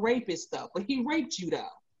he your rapist stuff, but he raped you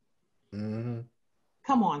though. Mm-hmm.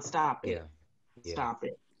 Come on, stop it. Yeah. Stop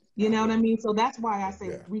it. You know what I mean? So that's why I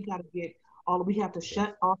say we got to we have to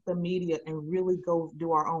shut off the media and really go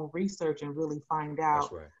do our own research and really find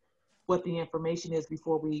out what the information is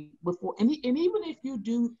before and even if you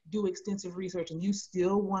do extensive research and you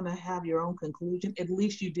still want to have your own conclusion, at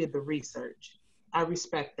least you did the research. I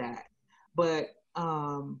respect that. But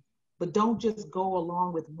don't just go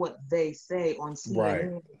along with what they say on CNN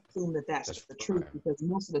and assume that that's the truth, because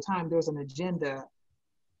most of the time there's an agenda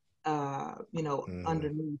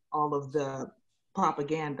underneath all of the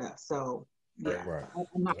propaganda. So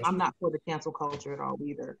I'm not for the cancel culture at all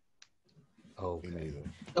either. Okay.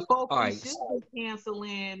 The folks we should be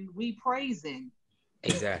canceling, we praising.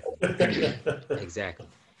 Exactly. Exactly.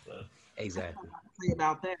 Exactly. Say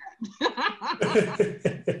about that.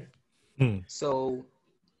 So,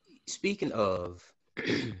 speaking of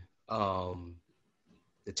the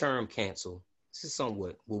term cancel, this is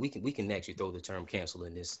somewhat we can actually throw the term cancel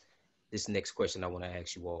in this next question I want to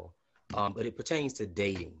ask you all. But it pertains to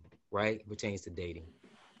dating, right? It pertains to dating.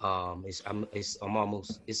 It's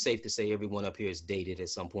safe to say everyone up here has dated at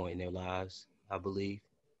some point in their lives, I believe.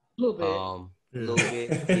 A little bit. A little bit.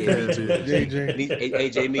 Yeah, me too.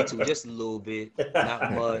 AJ, me too. Just a little bit,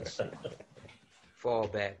 not much. Fall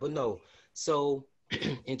back, but no. So,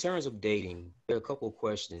 in terms of dating, there are a couple of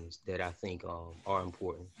questions that I think are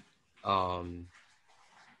important.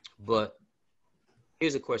 But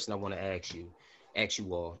here's a question I want to ask you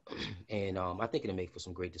all, and I think it'll make for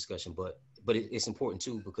some great discussion. But it's important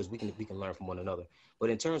too, because we can learn from one another. But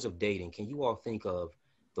in terms of dating, can you all think of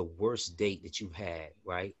the worst date that you've had,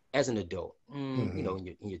 right, as an adult?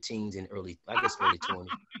 In your teens and early 20s,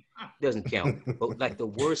 doesn't count. But like the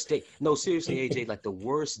worst date. No, seriously, AJ, like the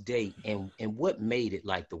worst date, and what made it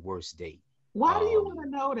like the worst date? Why do you want to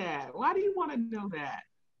know that? Why do you want to know that?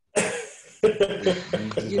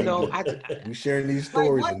 We're sharing these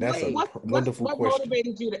stories, and that's a wonderful question. What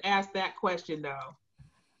motivated you to ask that question, though?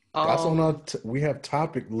 That's on our. We have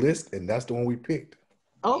topic list, and that's the one we picked.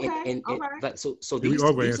 Okay, all right. So these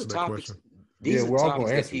are topics. We're all going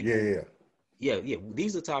to answer. Yeah.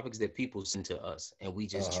 These are topics that people send to us, and we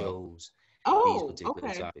just chose these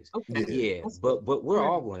particular topics. Okay. Yeah, but we're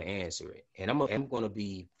all going to answer it, and I'm going to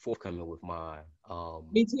be forthcoming with mine.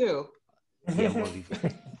 Me too. Yeah, I'm going to be.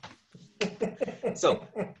 So,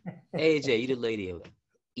 AJ, you the lady of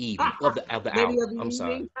evening of the hour. I'm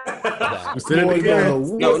sorry.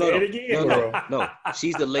 No.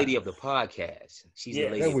 She's the lady of the podcast. She's the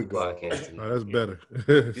lady of the podcast. Oh, that's better.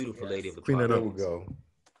 Beautiful lady of the podcast. There we go.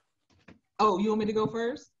 Oh, you want me to go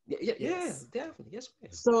first? Yeah, definitely. Yes,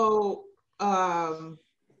 ma'am. So,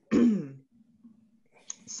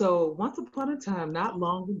 so once upon a time, not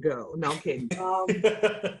long ago. No, I'm kidding.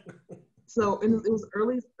 So it was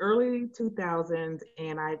early 2000s,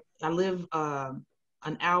 and I live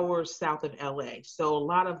an hour south of LA. So a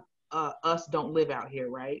lot of us don't live out here,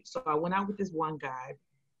 right? So I went out with this one guy,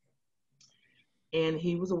 and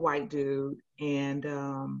he was a white dude, and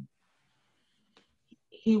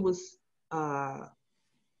he was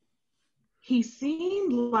he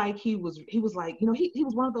seemed like he was like, you know, he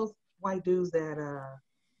was one of those white dudes that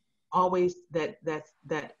always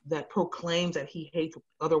that proclaims that he hates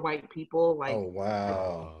other white people, like, oh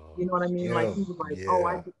wow, you know what I mean? yeah, Like he was like, oh,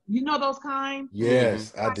 yeah, you know those kind?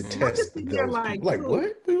 yes, I I'm just detest sitting there those like, people. Like, dude,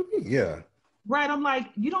 what do you mean? Yeah, right? I'm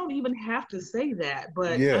like, you don't even have to say that,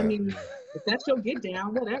 but I yeah, mean, if that's your get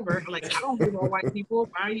down, whatever. Like, I don't hate all white people.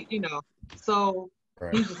 Why are you know? So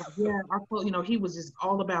right. he's just like, yeah, you know, he was just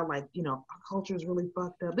all about like, you know, our culture is really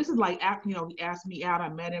fucked up. This is like after, you know, he asked me out. I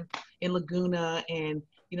met him in Laguna, and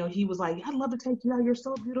you know, he was like, I'd love to take you out. You're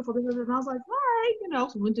so beautiful. And I was like, all right, you know.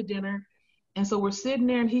 So we went to dinner, and so we're sitting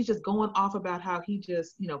there, and he's just going off about how he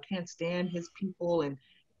just, you know, can't stand his people, and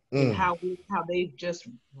how they've just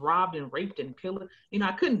robbed and raped and killed. You know,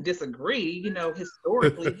 I couldn't disagree. You know,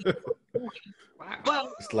 historically,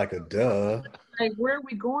 but It's like a duh. like, where are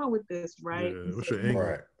we going with this, right? Yeah, what's So, your angle?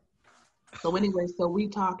 Right. so anyway, so we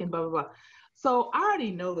talking, blah blah blah. So I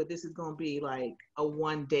already know that this is gonna be like a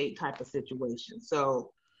one date type of situation.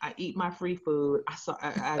 So I eat my free food. You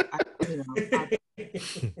know,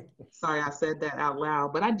 sorry I said that out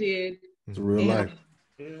loud, but I did. It's real And life.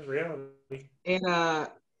 It's reality.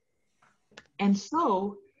 And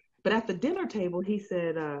so, but at the dinner table, he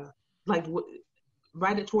said, like,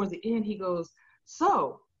 right towards the end, he goes,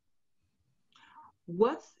 so,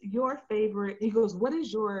 what's your favorite? He goes, what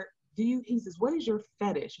is your, he says, what is your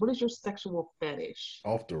fetish? What is your sexual fetish?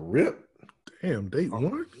 Off the rip. Damn, date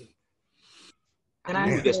one? And I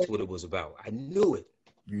knew said, that's what it was about. I knew it.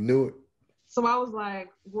 You knew it. So I was like,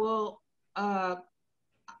 well, I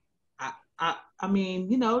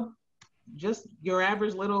mean, you know, just your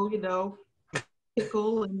average little, you know,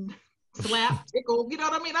 tickle and slap, tickle. You know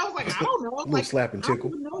what I mean? I was like, I don't know. A little Like, slap and I don't tickle.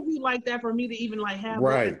 even know you like that for me to even like have.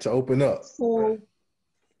 Right, to open up.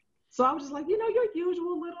 So I was just like, you know, your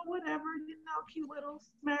usual little whatever, you know, cute little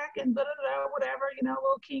smack and whatever, you know, a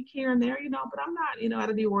little kink here and there, you know, but I'm not, you know, out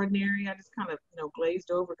of the ordinary. I just kind of, you know,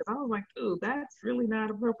 glazed over because I was like, ooh, that's really not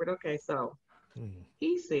appropriate. Okay, so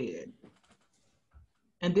he said,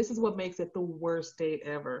 and this is what makes it the worst date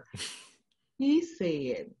ever. He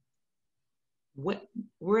said, what,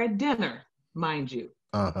 we're at dinner, mind you.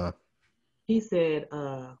 Uh-huh. He said,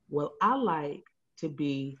 well, I like to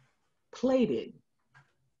be plated.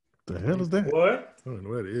 The hell is that? What? I don't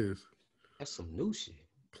know what it is. That's some new shit.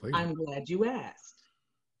 Plated. I'm glad you asked.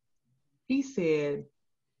 He said,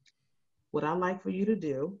 what I like for you to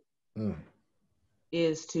do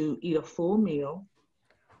is to eat a full meal.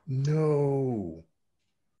 No.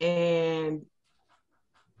 And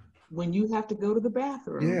when you have to go to the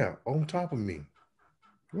bathroom. Yeah, on top of me.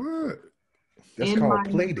 What? That's called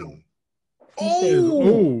plating.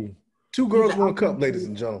 Oh! Two girls, one cup, ladies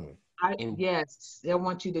and gentlemen. Yes, I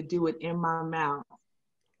want you to do it in my mouth.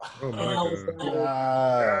 Oh my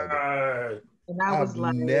God. And I was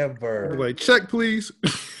like, never. I'd be like, check, please.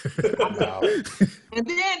 And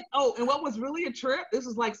then, and what was really a trip? This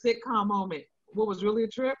was like sitcom moment. What was really a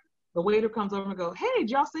trip? The waiter comes over and goes, hey, did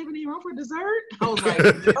y'all save any room for dessert? I was like,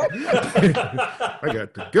 I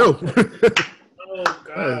got to go.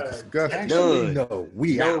 Oh God. Actually, no,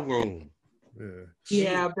 we no out. room.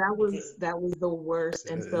 Yeah, that was the worst.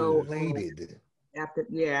 And so after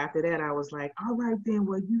that, I was like, all right then,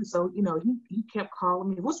 well, he kept calling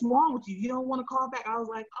me. What's wrong with you? You don't want to call back? I was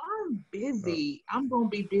like, I'm busy. I'm gonna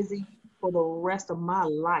be busy for the rest of my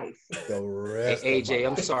life. Hey, AJ,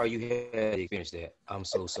 I'm sorry you had to experience that. I'm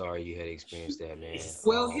so sorry you had to experience that, man.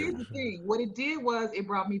 Well, here's the thing. What it did was it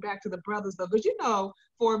brought me back to the brothers, though, because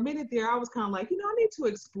for a minute there, I was kind of like, I need to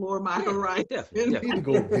explore my horizons. Definitely. Need to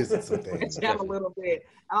go visit some things. Chat a little bit.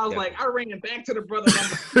 I was like, I ran back to the brothers.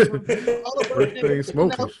 First thing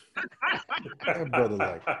smoking. That brother,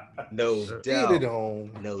 like, no doubt. It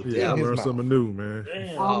on. No doubt. I learned something new, man.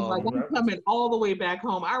 Damn. I was like, I'm coming all the way back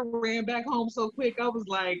home. I ran back home so quick. I was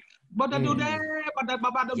like,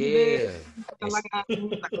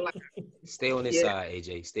 Stay on this side,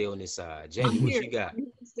 AJ. Stay on this side. Jamie, what you got?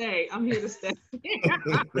 I'm here to stay.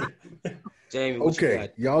 Jamie, what you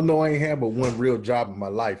got? Y'all know I ain't had but one real job in my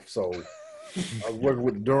life. So I was working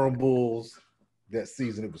with the Durham Bulls that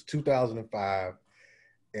season. It was 2005.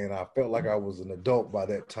 And I felt like I was an adult by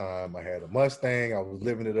that time. I had a Mustang. I was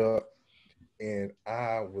living it up. And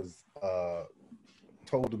I was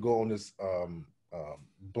told to go on this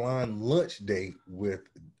blind lunch date with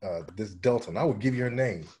this Delta. And I would give you her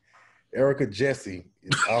name. Erica Jesse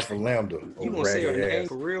is Alpha Lambda. You gonna say her name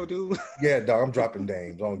for real, dude? Yeah, dog. I'm dropping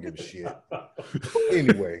names. I don't give a shit.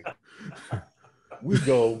 Anyway, we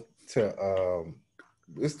go to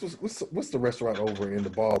what's the restaurant over in the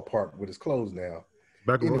ballpark, but it's closed now.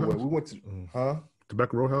 Tobacco Anyway, Roadhouse? we went to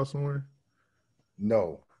Tobacco Roadhouse somewhere?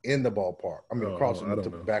 No, in the ballpark. I mean, across from the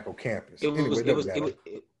tobacco campus. It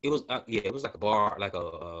was like a bar, like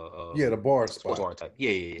a the bar spot, bar type.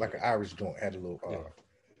 Yeah. Like an Irish joint, had a little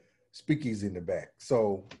speakeasy in the back.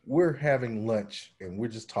 So we're having lunch and we're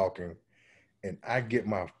just talking, and I get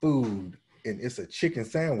my food, and it's a chicken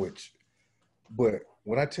sandwich. But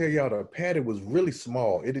when I tell y'all the patty was really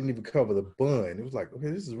small, it didn't even cover the bun. It was like, okay,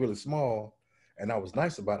 this is really small. And I was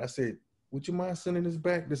nice about it. I said, would you mind sending this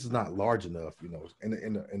back? This is not large enough, you know. And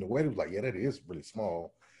the waiter was like, yeah, that is really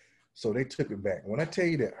small. So they took it back. When I tell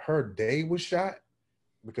you that her day was shot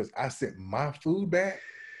because I sent my food back,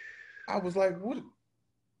 I was like, what?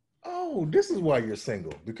 Oh, this is why you're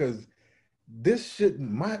single, because this shouldn't,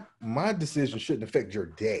 my decision shouldn't affect your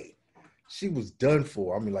day. She was done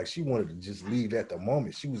for. I mean, like, she wanted to just leave at the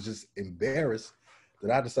moment. She was just embarrassed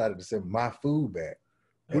that I decided to send my food back.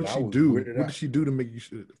 What did she do? What did she do to make you,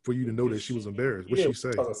 for you to know that she was embarrassed? What did she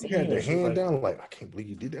say? She had the hand down, like, I can't believe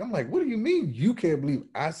you did that. I'm like, what do you mean you can't believe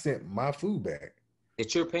I sent my food back?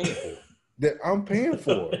 That you're paying for. That I'm paying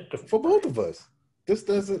for both of us. This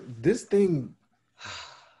thing,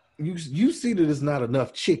 you see that there's not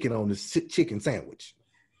enough chicken on this chicken sandwich.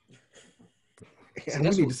 And we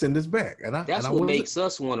need to send this back. That's what makes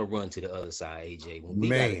us want to run to the other side, AJ. When we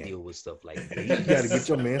got to deal with stuff like that. You got to get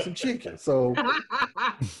your man some chicken. So,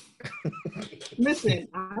 listen,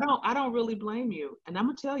 I don't really blame you, and I'm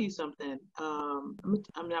gonna tell you something. I'm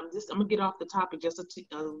gonna get off the topic just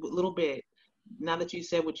a little bit. Now that you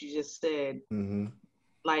said what you just said,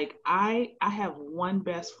 like I have one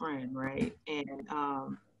best friend, right, and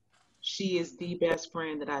she is the best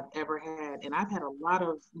friend that I've ever had. And I've had a lot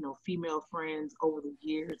of, female friends over the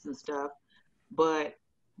years and stuff, but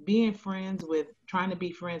trying to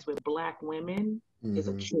be friends with Black women is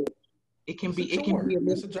a chore. It can be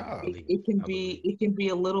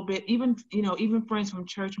a little bit, even friends from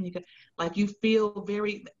church, when you feel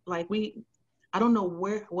very, like I don't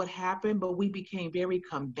know what happened, but we became very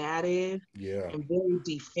combative and very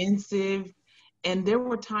defensive. And there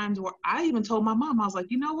were times where I even told my mom, I was like,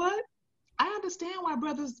 you know what? I understand why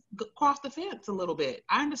brothers cross the fence a little bit.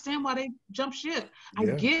 I understand why they jump ship. I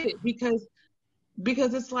get it, because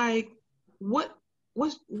it's like, why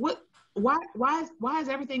does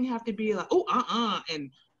everything have to be like, and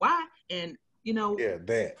why? And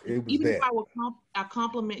that it was even that. if I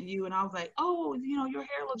compliment you and I was like, oh, your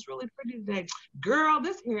hair looks really pretty today, girl.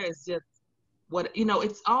 This hair is just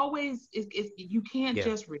it's always you can't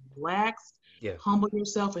just relax, humble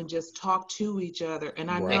yourself, and just talk to each other. And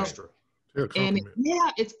I know extra. And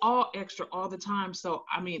it's all extra all the time. So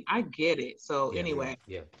I mean, I get it. So anyway,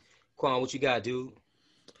 Quan, what you got, dude?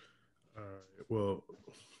 Well,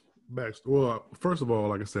 first of all,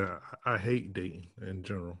 like I said, I hate dating in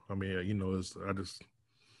general. I mean, I just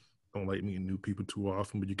don't like meeting new people too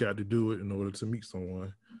often, but you got to do it in order to meet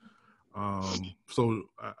someone. So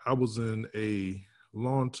I was in a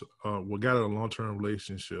got in a long-term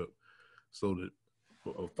relationship, so that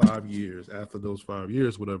 5 years, after those 5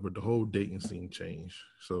 years, whatever, the whole dating scene changed.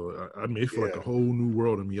 So I mean, it felt like a whole new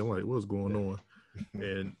world to me. I'm like, what's going on?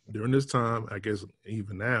 And during this time, I guess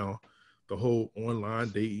even now, the whole online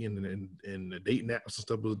dating and the dating apps and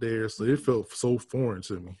stuff was there. So it felt so foreign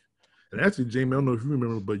to me. And actually, Jamie, I don't know if you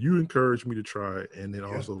remember, but you encouraged me to try it. And then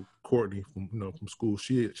also Courtney from school,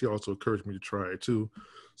 she also encouraged me to try it too.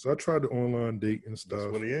 So I tried the online date and stuff.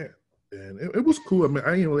 That's what he had. And it was cool. I mean,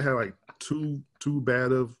 I didn't really have like too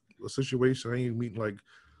bad of a situation. I ain't meet like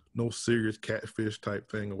no serious catfish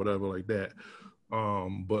type thing or whatever like that.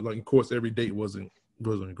 But like, of course, every date wasn't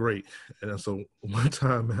great. And so one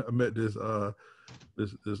time I met this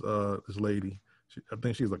lady. I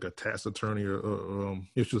think she's like a tax attorney, or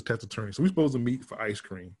she was a tax attorney. So we supposed to meet for ice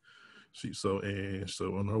cream. So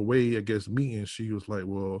on her way, I guess, meeting, she was like,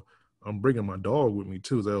 well, I'm bringing my dog with me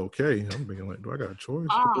too. Is that okay? I'm thinking, like, do I got a choice?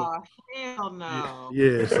 Oh, hell no.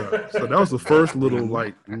 Yeah. So that was the first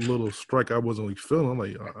little strike I wasn't really feeling. I'm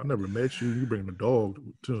like, I never met you. You bringing a dog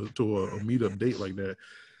to a meetup date like that.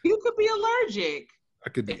 You could be allergic. I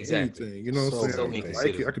could be anything. You know what I'm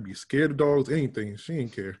saying? I could be scared of dogs, anything. She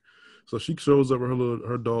didn't care. So she shows up with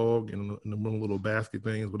her dog and the little basket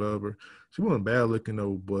things, whatever. She wasn't bad looking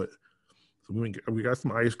though, but so we got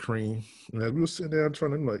some ice cream, and as we were sitting there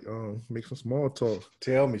trying to like make some small talk.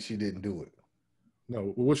 Tell me she didn't do it.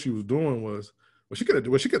 No, what she was doing was Well, she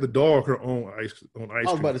could get the dog her own ice cream. I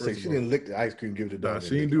was about to say she didn't lick the ice cream, give the dog. Nah,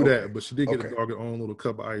 she didn't do that, but she did get the dog her own little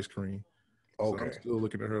cup of ice cream. So Okay. I'm still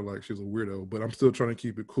looking at her like she's a weirdo, but I'm still trying to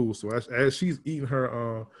keep it cool. So as she's eating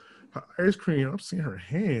her ice cream, I'm seeing her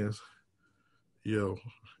hands. I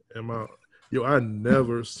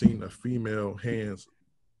never seen a female hands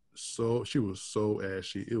she was so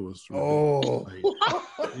ashy. It was it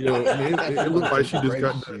looked like she just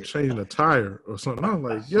got done changing a tire or something. I was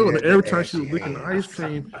like, and every time she was licking the ice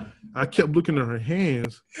cream, I kept looking at her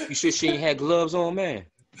hands. You sure she ain't had gloves on, man?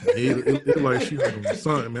 It looked like she was doing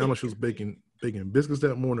something, man. I don't know if she was baking biscuits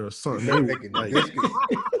that morning or something. They were like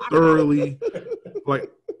thoroughly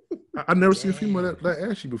like I never seen a female that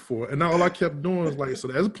ashy before. And now all I kept doing was like, so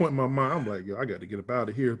there's a point in my mind, I'm like, I got to get up out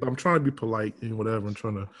of here. But I'm trying to be polite and whatever. I'm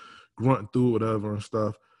trying to grunt through whatever and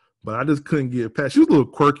stuff. But I just couldn't get past. She was a little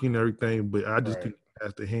quirky and everything, but I just couldn't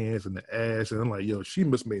pass the hands and the ass. And I'm like, she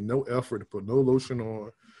must make no effort to put no lotion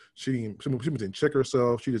on. She didn't check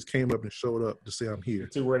herself. She just came up and showed up to say I'm here.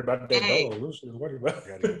 Too worried about that dog.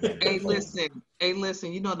 Hey,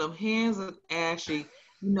 listen. You know them hands are ashy.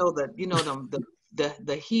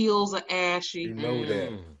 The heels are ashy. You know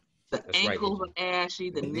that. The ankles are ashy.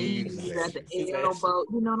 The knees at the elbow.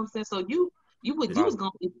 You know what I'm saying? So you was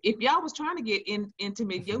gonna if y'all was trying to get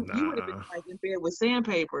intimate, you would have been like in bed with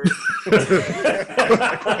sandpaper.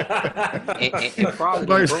 and probably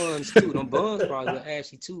the buns too. Them buns probably were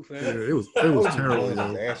ashy too, fam. Yeah, it was terrible.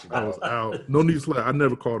 I was out. No need to slap. I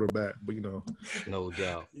never called her back, but no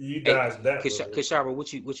doubt. You dodged that. Kashara,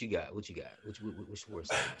 what you got? What's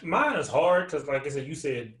worse? Mine is hard because, like I said, you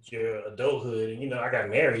said your adulthood, and I got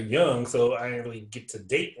married young, so I didn't really get to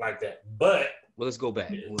date like that. But well, let's go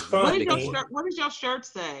back. What does your shirt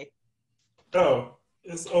say? Oh,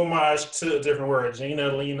 it's homage to a different word.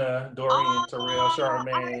 Gina, Lena, Dorian, Terrell,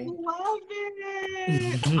 Charmaine. I love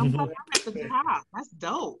it. I'm at the top. That's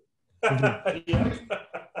dope. Yeah.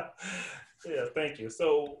 Yeah, thank you.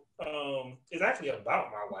 So it's actually about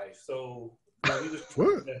my wife. So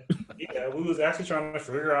we was actually trying to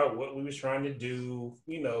figure out what we was trying to do,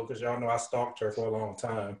 because y'all know I stalked her for a long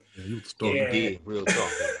time. Yeah, you stalked her. Real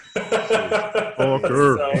talk.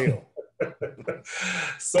 Stalker.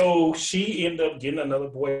 So she ended up getting another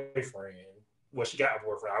boyfriend. Well, she got a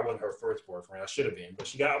boyfriend. I wasn't her first boyfriend. I should have been, but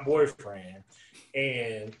she got a boyfriend,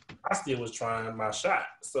 and I still was trying my shot.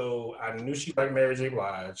 So I knew she liked Mary J.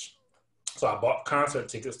 Blige, so I bought concert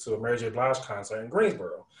tickets to a Mary J. Blige concert in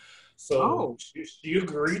Greensboro. So she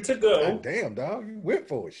agreed to go. God damn, dog, you went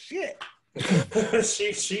for it. Shit.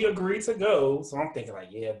 she agreed to go. So I'm thinking like,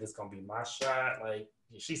 this is gonna be my shot. Like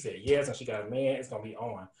she said yes, and she got a man. It's gonna be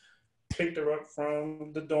on. Picked her up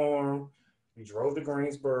from the dorm. We drove to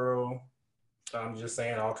Greensboro. I'm just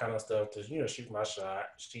saying all kind of stuff to shoot my shot.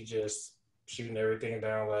 She just shooting everything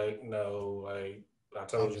down like, no, like I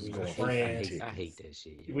told you we were friends. I hate that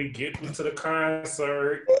shit. We get to the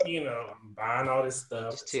concert, I'm buying all this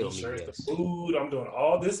stuff, t-shirts, the food. I'm doing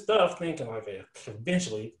all this stuff thinking like,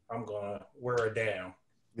 eventually I'm going to wear her down.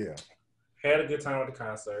 Yeah. Had a good time at the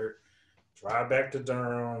concert. Drive back to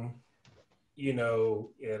Durham, and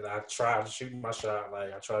I tried to shoot my shot.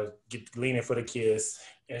 Like I tried to get leaning for the kiss.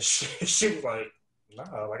 And she was like,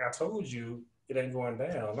 nah, like I told you, it ain't going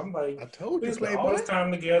down. I'm like, I told you, we spent all this time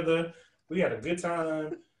together. We had a good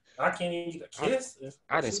time. I can't even get a kiss.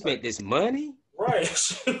 I done spent this money. Right.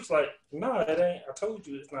 She was like, no, it ain't. I told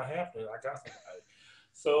you it's not happening. I got somebody.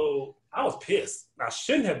 So I was pissed. I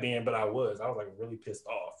shouldn't have been, but I was. I was like really pissed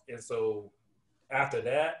off. And so after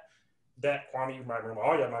that Kwame, you might remember,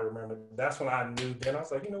 all y'all might remember, that's when I knew. Then I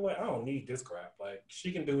was like, you know what? I don't need this crap. Like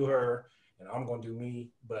she can do her and I'm going to do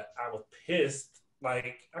me. But I was pissed.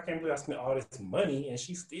 Like, I can't believe I spent all this money and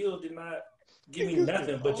she still did not give me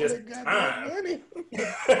nothing but just time.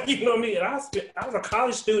 You know what I mean? And I was a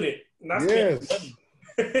college student and I spent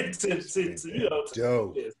money to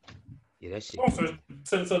Joe. Yeah, that shit.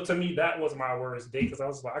 So to me, that was my worst date because I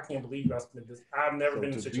was like, I can't believe I spent this. I've never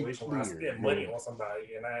been in a situation where I spent money on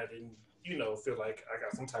somebody and I didn't, feel like I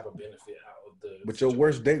got some type of benefit out of the. But your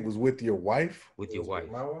worst date was with your wife? With your wife.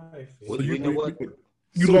 My wife. Well, you know what?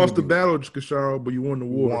 You lost the battle, Kashara, but you won the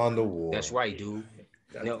war. Won the war. That's right, dude.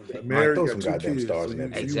 Married, throw some goddamn kids, stars in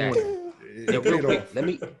that. Exactly. Now, real quick,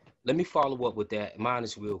 let me follow up with that. Mine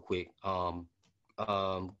is real quick.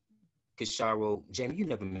 Kashara, Jamie, you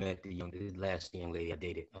never met the last young lady I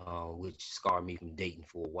dated, which scarred me from dating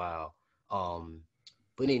for a while.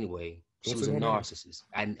 But anyway, she was a narcissist.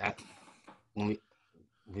 When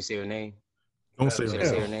we say her name. Don't say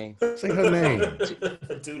her name. Say her name.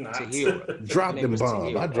 Do not. Tahira. Drop the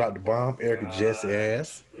bomb. I dropped the bomb. Erica Jesse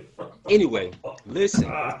ass. Anyway,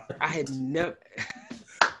 listen. I had never.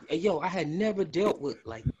 I had never dealt with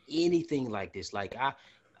like anything like this. Like I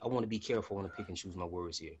want to be careful when I pick and choose my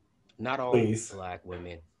words here. Not all black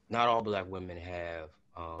women have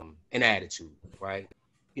an attitude, right?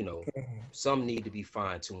 You know, some need to be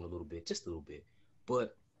fine-tuned a little bit, just a little bit.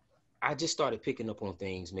 But I just started picking up on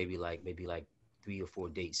things maybe like 3 or 4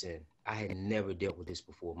 dates in. I had never dealt with this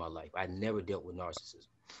before in my life. I never dealt with narcissism.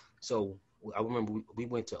 So I remember we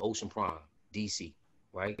went to Ocean Prime, DC,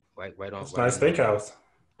 right on. It's nice steakhouse.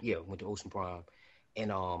 Yeah, went to Ocean Prime,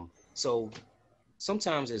 and so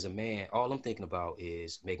sometimes as a man, all I'm thinking about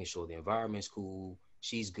is making sure the environment's cool,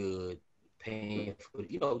 she's good, paying for,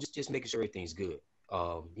 just making sure everything's good.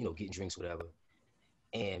 Getting drinks, whatever.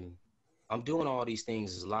 And I'm doing all these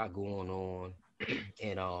things. There's a lot going on,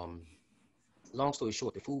 and long story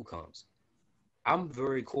short, the food comes. I'm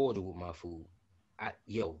very cordial with my food.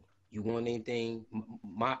 You want anything?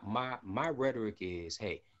 My rhetoric is,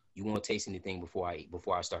 hey, you want to taste anything before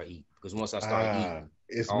I start eating? Because once I start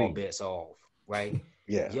eating, all bets off, right?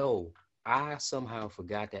 Yeah. Yo, I somehow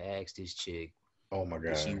forgot to ask this chick. Oh my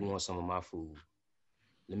God. If she wants some of my food.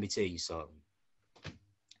 Let me tell you something.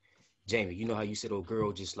 Jamie, you know how you said, oh,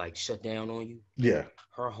 girl just like shut down on you? Yeah.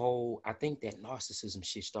 I think that narcissism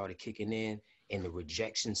shit started kicking in, and the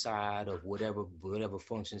rejection side of whatever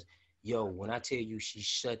functions. Yo, when I tell you she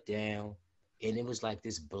shut down, and it was like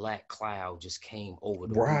this black cloud just came over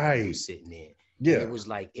the room we were sitting in. Yeah. And it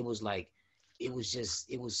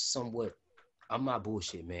was somewhat, I'm not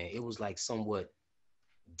bullshit, man. It was like somewhat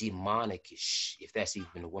demonic-ish, if that's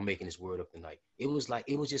even, we're making this word up tonight. It was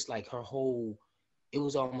just like her whole, it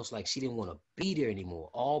was almost like she didn't want to be there anymore.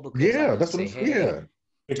 All because that's what hey,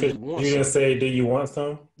 because you didn't say, do you want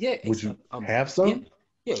some? Yeah. Would you have some?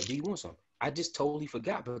 Yeah, do you want some? I just totally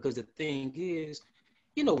forgot, because the thing is,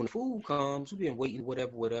 when food comes, we've been waiting,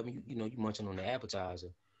 whatever, you munching on the appetizer.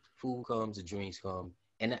 Food comes, the drinks come,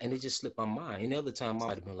 and it just slipped my mind. Any other time I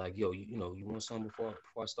might have been like, yo, you want something before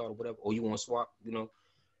I start or whatever, or you want to swap,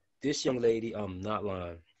 This young lady, I'm not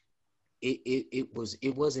lying. It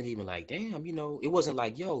wasn't even like, damn, it wasn't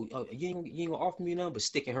like, yo, you ain't gonna offer me nothing, but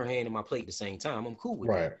sticking her hand in my plate at the same time. I'm cool with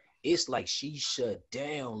that. It's like she shut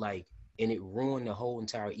down, like, and it ruined the whole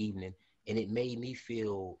entire evening. And it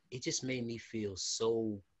just made me feel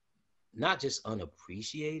so, not just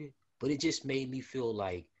unappreciated, but it just made me feel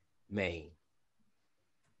like, man,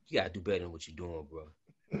 you gotta do better than what you're doing, bro.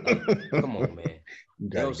 Like, come on, man. You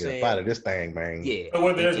gotta get out of this thing, man. Yeah.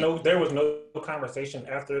 So there was no conversation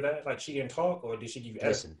after that? Like, she didn't talk, or did she give you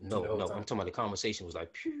listen, no, I'm talking about the conversation was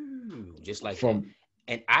like, pew, just like from,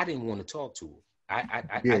 and I didn't want to talk to her.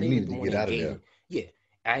 I didn't even want to engage. Yeah.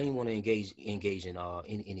 I didn't want to engage in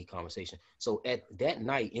any conversation. So at that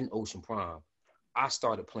night in Ocean Prime, I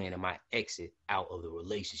started planning my exit out of the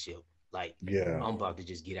relationship. Like, I'm about to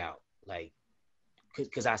just get out. Like,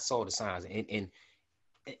 because I saw the signs, and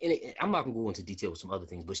I'm not gonna go into detail with some other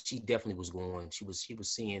things, but she definitely was going. She was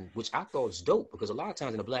seeing, which I thought was dope, because a lot of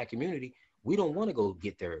times in the Black community, we don't want to go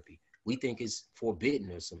get therapy. We think it's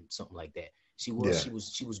forbidden or something like that. She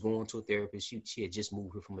was going to a therapist. She had just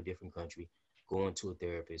moved here from a different country, going to a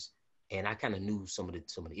therapist, and I kind of knew some of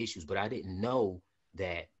the issues, but I didn't know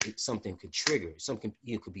that something could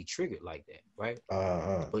could be triggered like that, right?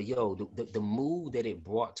 But yo, the mood that it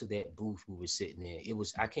brought to that booth we were sitting in,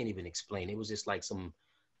 I can't even explain. It was just like some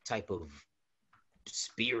type of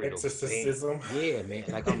spirit exorcism. Yeah, man.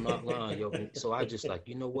 Like, I'm not lying, yo. So I just like,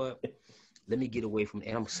 you know what? Let me get away from it.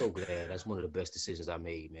 And I'm so glad. That's one of the best decisions I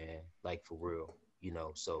made, man. Like, for real,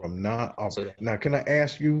 So now, can I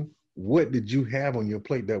ask you, what did you have on your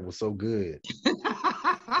plate that was so good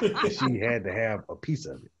that she had to have a piece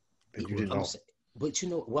of it that you didn't know? But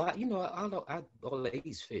I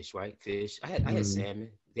always fish, right? Fish. I had salmon.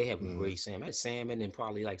 They have great salmon. I had salmon and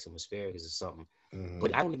probably like some asparagus or something.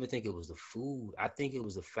 But I don't even think it was the food. I think it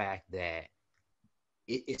was the fact that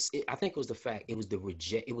I think it was the fact it was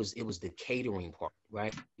the catering part,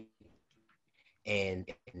 right? And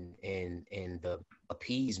the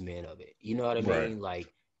appeasement of it. You know what I mean?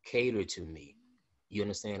 Like, cater to me. You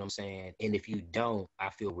understand what I'm saying? And if you don't, I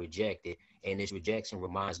feel rejected. And this rejection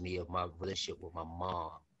reminds me of my relationship with my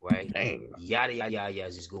mom, right? Dang. Yada yada yada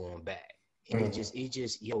is just going back. And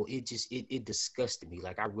it disgusted me.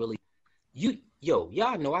 Like, I really,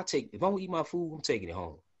 y'all know if I'm gonna eat my food, I'm taking it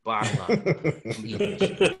home. Bottom line, I'm eating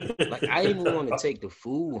that shit. Like, I didn't even want to take the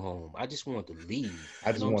food home. I just wanted to leave.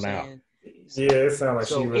 I just want out. Yeah, it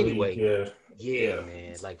sounds like she really, yeah,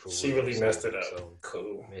 man. Like, for she real. really messed it up. So,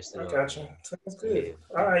 cool. Messed it I up. got you. Sounds good.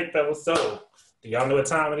 Yeah. All right, fellas. So, do y'all know what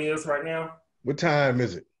time it is right now? What time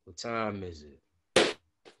is it? What time is it?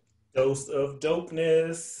 Dose of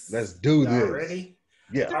dopeness. Let's do this. Ready?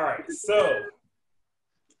 Yeah. All right.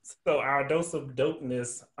 So our dose of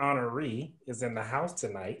dopeness honoree is in the house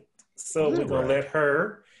tonight. So we're gonna let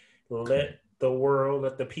the world,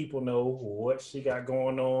 let the people know what she got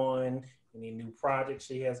going on, any new projects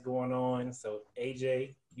she has going on. So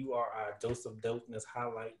AJ, you are our dose of dopeness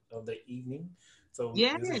highlight of the evening. So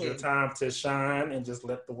this is your time to shine and just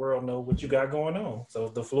let the world know what you got going on. So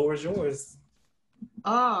the floor is yours.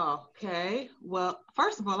 Oh, okay. Well,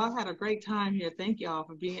 first of all, I've had a great time here. Thank y'all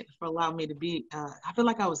for allowing me to be. I feel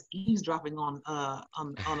like I was eavesdropping on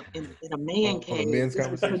in a man cave. On a men's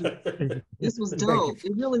conversation. This was dope.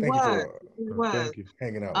 It really was. It was. Thank you for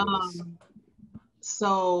hanging out with us.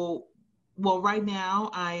 So, well, right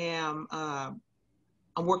now I am. I'm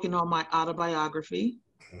working on my autobiography,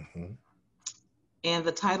 and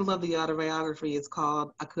the title of the autobiography is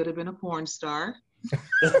called "I Could Have Been a Porn Star."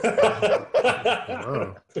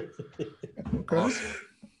 Wow. Okay.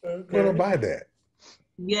 Gonna buy that.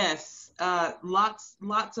 Yes,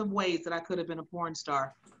 lots of ways that I could have been a porn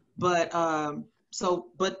star, but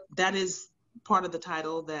that is part of the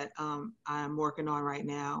title that I'm working on right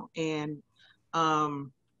now, and I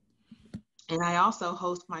also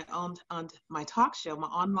host my own my talk show, my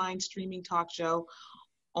online streaming talk show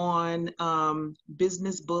on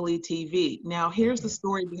Business Bully TV. Now, here's the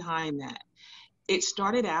story behind that. It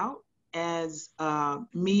started out as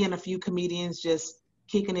me and a few comedians just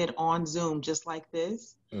kicking it on Zoom, just like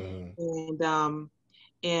this. And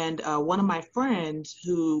one of my friends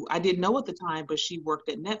who I didn't know at the time, but she worked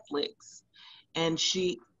at Netflix, and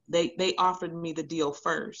they offered me the deal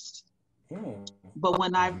first. But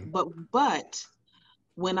when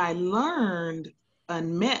I learned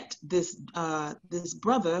and met this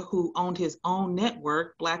brother who owned his own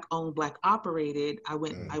network, Black owned, Black operated, I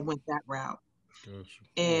went that route. Gotcha.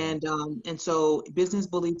 And so Business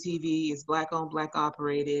Bully TV is Black owned, Black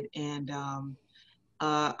operated, and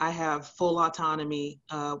I have full autonomy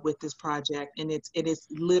with this project, and it is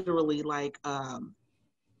literally like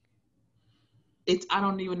I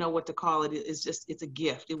don't even know what to call it. It's a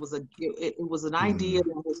gift. It was an idea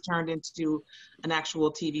that was turned into an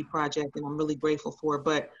actual TV project, and I'm really grateful for it.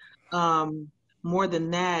 But more than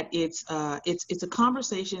that, it's a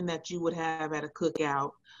conversation that you would have at a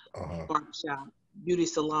cookout, barbershop, beauty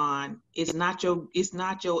salon. It's not your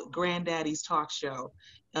granddaddy's talk show.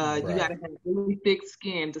 You got to have really thick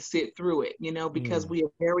skin to sit through it, because we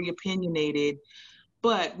are very opinionated,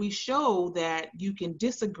 but we show that you can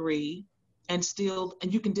disagree and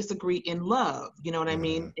you can disagree in love, you know what I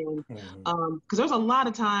mean? And because there's a lot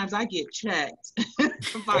of times I get checked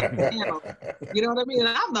by the panel, you know what I mean? And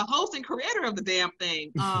I'm the host and creator of the damn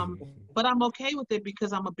thing, but I'm okay with it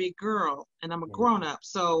because I'm a big girl and I'm a grown up.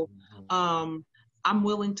 So I'm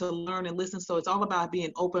willing to learn and listen. So it's all about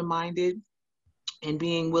being open-minded and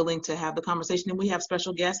being willing to have the conversation. And we have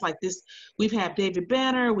special guests like this. We've had David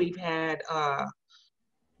Banner. We've had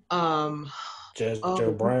Judge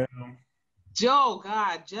Joe Brown.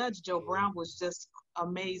 Judge Joe Brown was just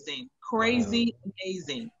amazing, crazy,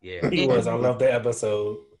 amazing. Yeah, he was. I love the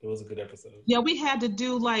episode. It was a good episode. Yeah, we had to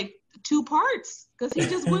do like 2 parts because he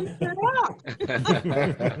just wouldn't shut up.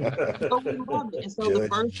 So we loved it. And so the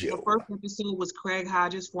first episode was Craig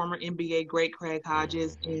Hodges, former NBA great Craig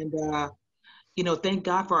Hodges, and thank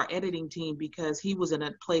God for our editing team because he was in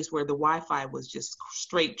a place where the Wi-Fi was just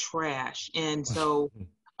straight trash, and so.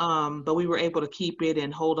 But we were able to keep it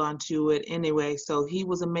and hold on to it anyway. So he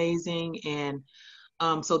was amazing. And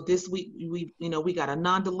so this week we got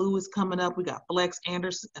Ananda Lewis coming up. We got Flex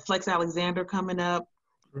Alexander coming up.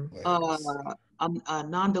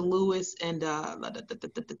 Ananda Lewis and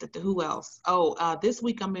who else? This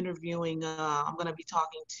week I'm interviewing. I'm going to be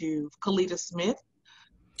talking to Kalita Smith.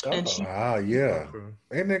 And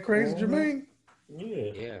ain't that crazy, Jermaine?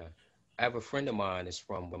 Yeah. I have a friend of mine that's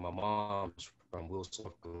from where my mom's from, Wilson,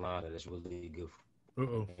 North Carolina. That's really good.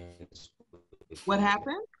 What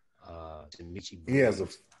happened? To meet you. He has a.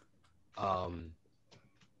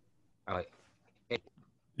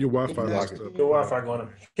 Your Wi-Fi. Your Wi-Fi going.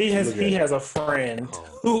 He has a friend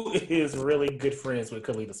who is really good friends with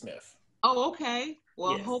Kalita Smith. Oh, okay.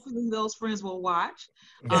 Well, hopefully those friends will watch.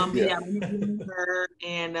 I'm interviewing her,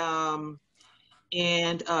 and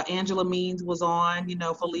Angela Means was on,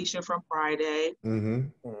 Felicia from Friday.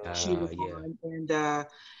 She was on. And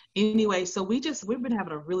anyway, so we've been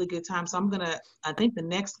having a really good time. So I think the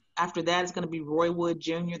next after that is going to be Roy Wood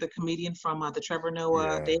Jr., the comedian from the Trevor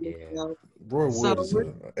Noah Daily Show. Roy Wood is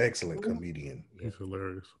an excellent comedian. He's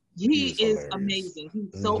hilarious. He is amazing.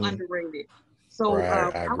 He's so underrated. So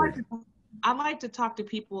I like to talk to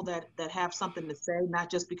people that have something to say, not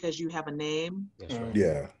just because you have a name. That's right.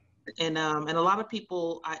 Yeah. and a lot of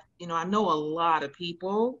people, I know a lot of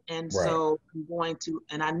people, and Right. so I'm going to,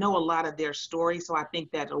 and I know a lot of their stories, so I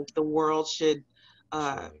think that the world should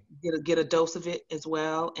get a dose of it as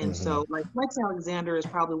well. And so, like Flex Alexander is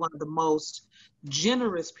probably one of the most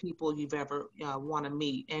generous people you've ever want to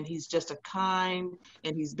meet, and he's just a kind,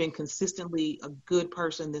 and he's been consistently a good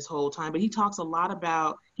person this whole time. But he talks a lot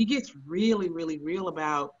about, he gets really, really real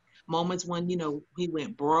about moments when he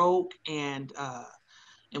went broke, and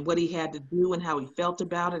what he had to do and how he felt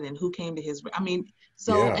about it and who came to his, Yeah,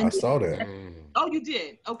 I saw that. Oh, you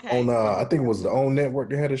did? Okay. On I think it was the OWN network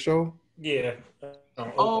that had a show. Yeah.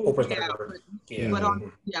 But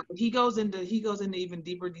he goes into even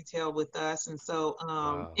deeper detail with us, and so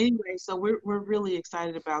anyway, so we're really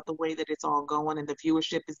excited about the way that it's all going, and the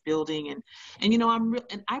viewership is building, and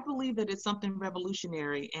I believe that it's something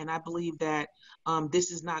revolutionary, and I believe that this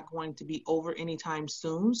is not going to be over anytime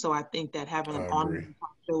soon. So I think that having an online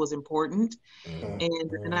show is important.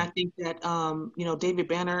 And I think that David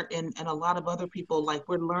Banner and a lot of other people, like,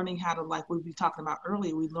 we're learning how to, like we were talking about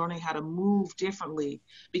earlier, we're learning how to move differently,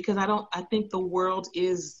 because I think the world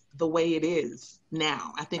is the way it is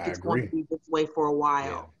now. I think it's going to be this way for a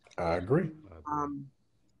while. Yeah, I agree. And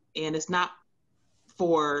it's not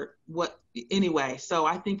for anyway, so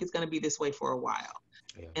I think it's going to be this way for a while.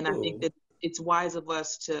 Yeah. And I think that it's wise of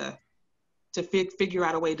us to figure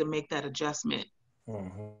out a way to make that adjustment.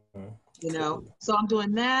 So I'm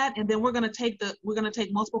doing that, and then we're gonna take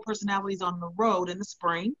multiple personalities on the road in the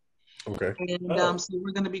spring. Okay. And so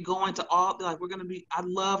we're gonna be going to I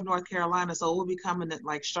love North Carolina, so we'll be coming to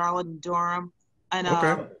like Charlotte and Durham, and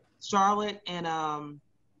Charlotte and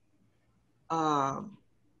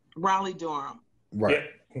Raleigh, Durham. Right.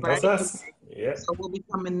 That's us. Yeah. So we'll be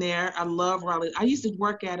coming there. I love Raleigh. I used to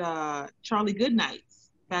work at Charlie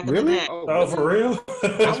Goodnight's back in the day. Oh, for real?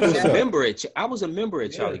 I was a member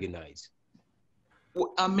at Charlie Goodnight's.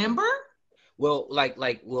 A member? Well,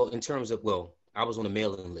 in terms of, I was on the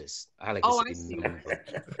mailing list. I like to say member.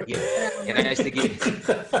 Yeah, and I used to get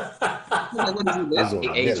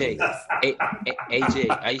AJ.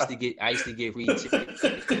 I used to get free tickets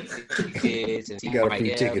and see my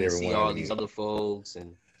ticket and see all these other folks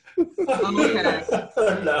and. No.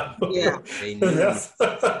 Yeah. They knew.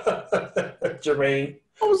 Jermaine.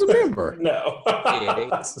 I was a member. No.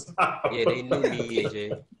 They knew me,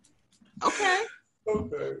 AJ. Okay.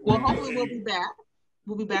 Well, hopefully we'll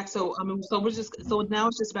be back. So now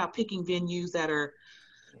it's just about picking venues that are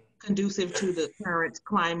conducive to the current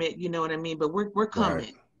climate. You know what I mean? But we're coming.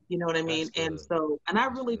 Right. You know what I mean? And I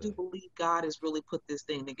really do believe God has really put this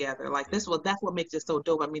thing together. Like that's what makes it so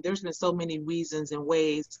dope. I mean, there's been so many reasons and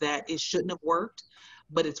ways that it shouldn't have worked,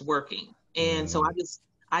 but it's working. And so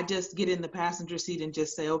I just get in the passenger seat and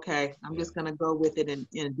just say, okay, I'm just going to go with it and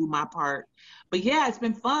do my part. But yeah, it's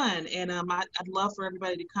been fun. And I'd love for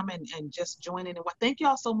everybody to come in and just join in. And thank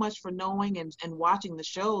y'all so much for knowing and watching the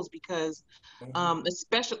shows, because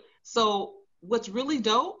especially, so what's really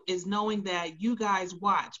dope is knowing that you guys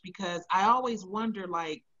watch, because I always wonder,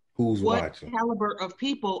 like, who's what watching? Caliber of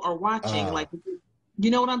people are watching. Like,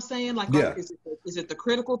 you know what I'm saying? Like, is it the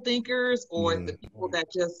critical thinkers or the people that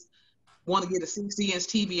just want to get a 60-inch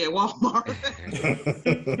TV at Walmart?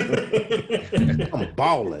 I'm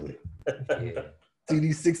balling. Yeah. See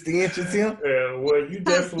these 60 inches here? Yeah, well, you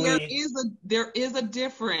definitely. There is a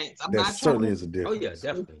difference. There certainly is a difference. Oh yeah,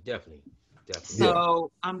 definitely.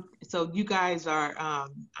 So so you guys are.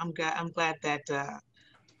 I'm glad that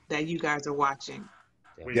you guys are watching.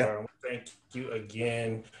 Thank you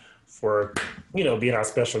again for being our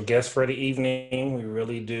special guest for the evening. We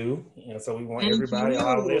really do. And so we want everybody,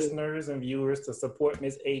 our listeners and viewers, to support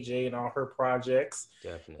Miss AJ and all her projects.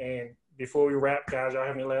 Definitely. And before we wrap, guys, y'all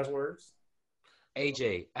have any last words?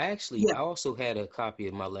 AJ, I also had a copy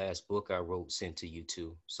of my last book I wrote sent to you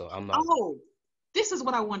too. So I'm not. Oh, this is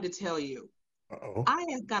what I wanted to tell you. Uh-oh. I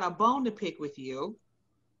have got a bone to pick with you.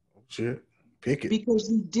 Oh, shit. Pick it. Because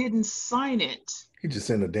you didn't sign it. He just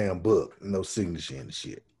sent a damn book, no signature and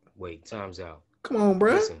shit. Wait, time's out. Come on,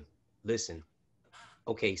 bro. Listen.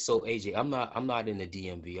 Okay, so AJ, I'm not in the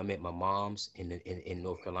DMV. I'm at my mom's in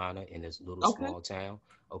North Carolina in this little small town.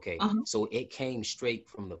 Okay, so it came straight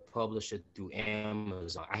from the publisher through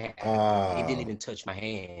Amazon. It didn't even touch my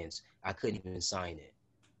hands. I couldn't even sign it.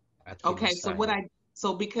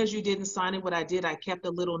 So because you didn't sign it, what I did, I kept a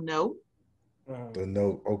little note. The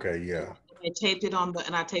note, okay, yeah. I taped it on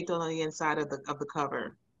the inside of the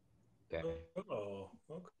cover. Okay. Oh,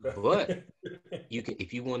 okay. But you can,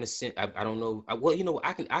 if you want to send, I don't know.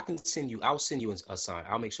 I can send you. I'll send you a sign.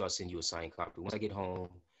 I'll make sure I send you a signed copy. Once I get home,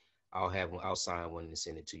 I'll sign one and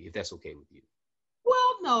send it to you if that's okay with you.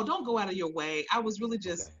 Well, no, don't go out of your way. I was really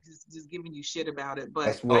just giving you shit about it. But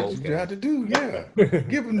that's what you had to do. Yeah,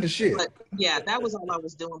 give them the shit. But yeah, that was all I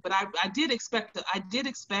was doing. But I did expect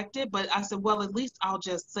it. But I said, well, at least I'll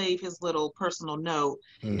just save his little personal note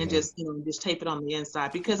and just tape it on the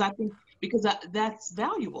inside because that's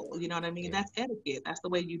valuable. You know what I mean? That's etiquette. That's the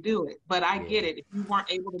way you do it. But I get it. If you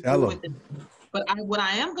weren't able to do it. But what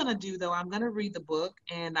I am going to do, though, I'm going to read the book,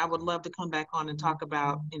 and I would love to come back on and talk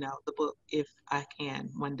about, the book if I can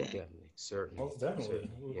one day. Definitely, certainly. Most definitely.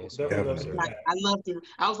 Yes, definitely. I love to.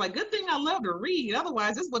 I was like, good thing I love to read.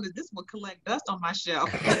 Otherwise, this would collect dust on my shelf.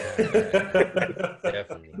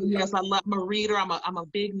 Definitely. Yes, I'm a reader. I'm a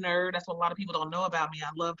big nerd. That's what a lot of people don't know about me.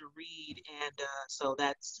 I love to read, and so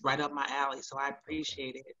that's right up my alley. So I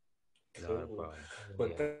appreciate it. Not a problem.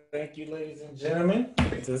 But thank you, ladies and gentlemen.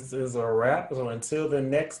 This is a wrap. So until the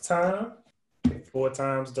next time, 4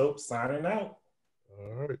 times dope signing out.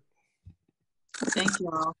 All right. Thank you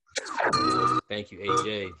all. Thank you,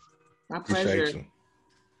 AJ. My pleasure.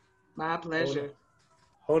 My pleasure.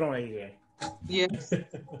 Hold on, AJ. Yes.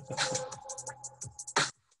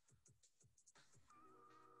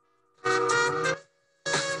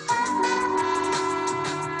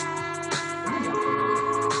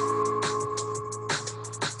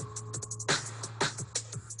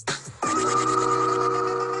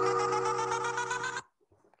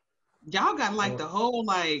 Y'all got like the whole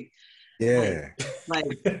like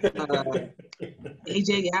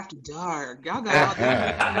AJ After Dark. Y'all got all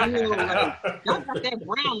that y'all got that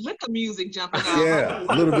brown liquor music jumping out. Yeah,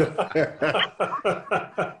 a little bit.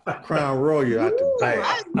 Crown Royal out the back.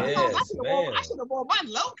 I should have worn my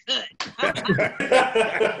low cut.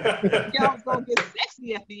 Y'all was gonna get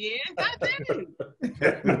sexy at the end. God damn it.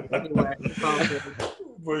 Anyway, it's all good.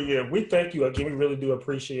 Well, yeah, we thank you again. We really do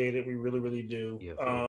appreciate it. We really, really do. Yeah,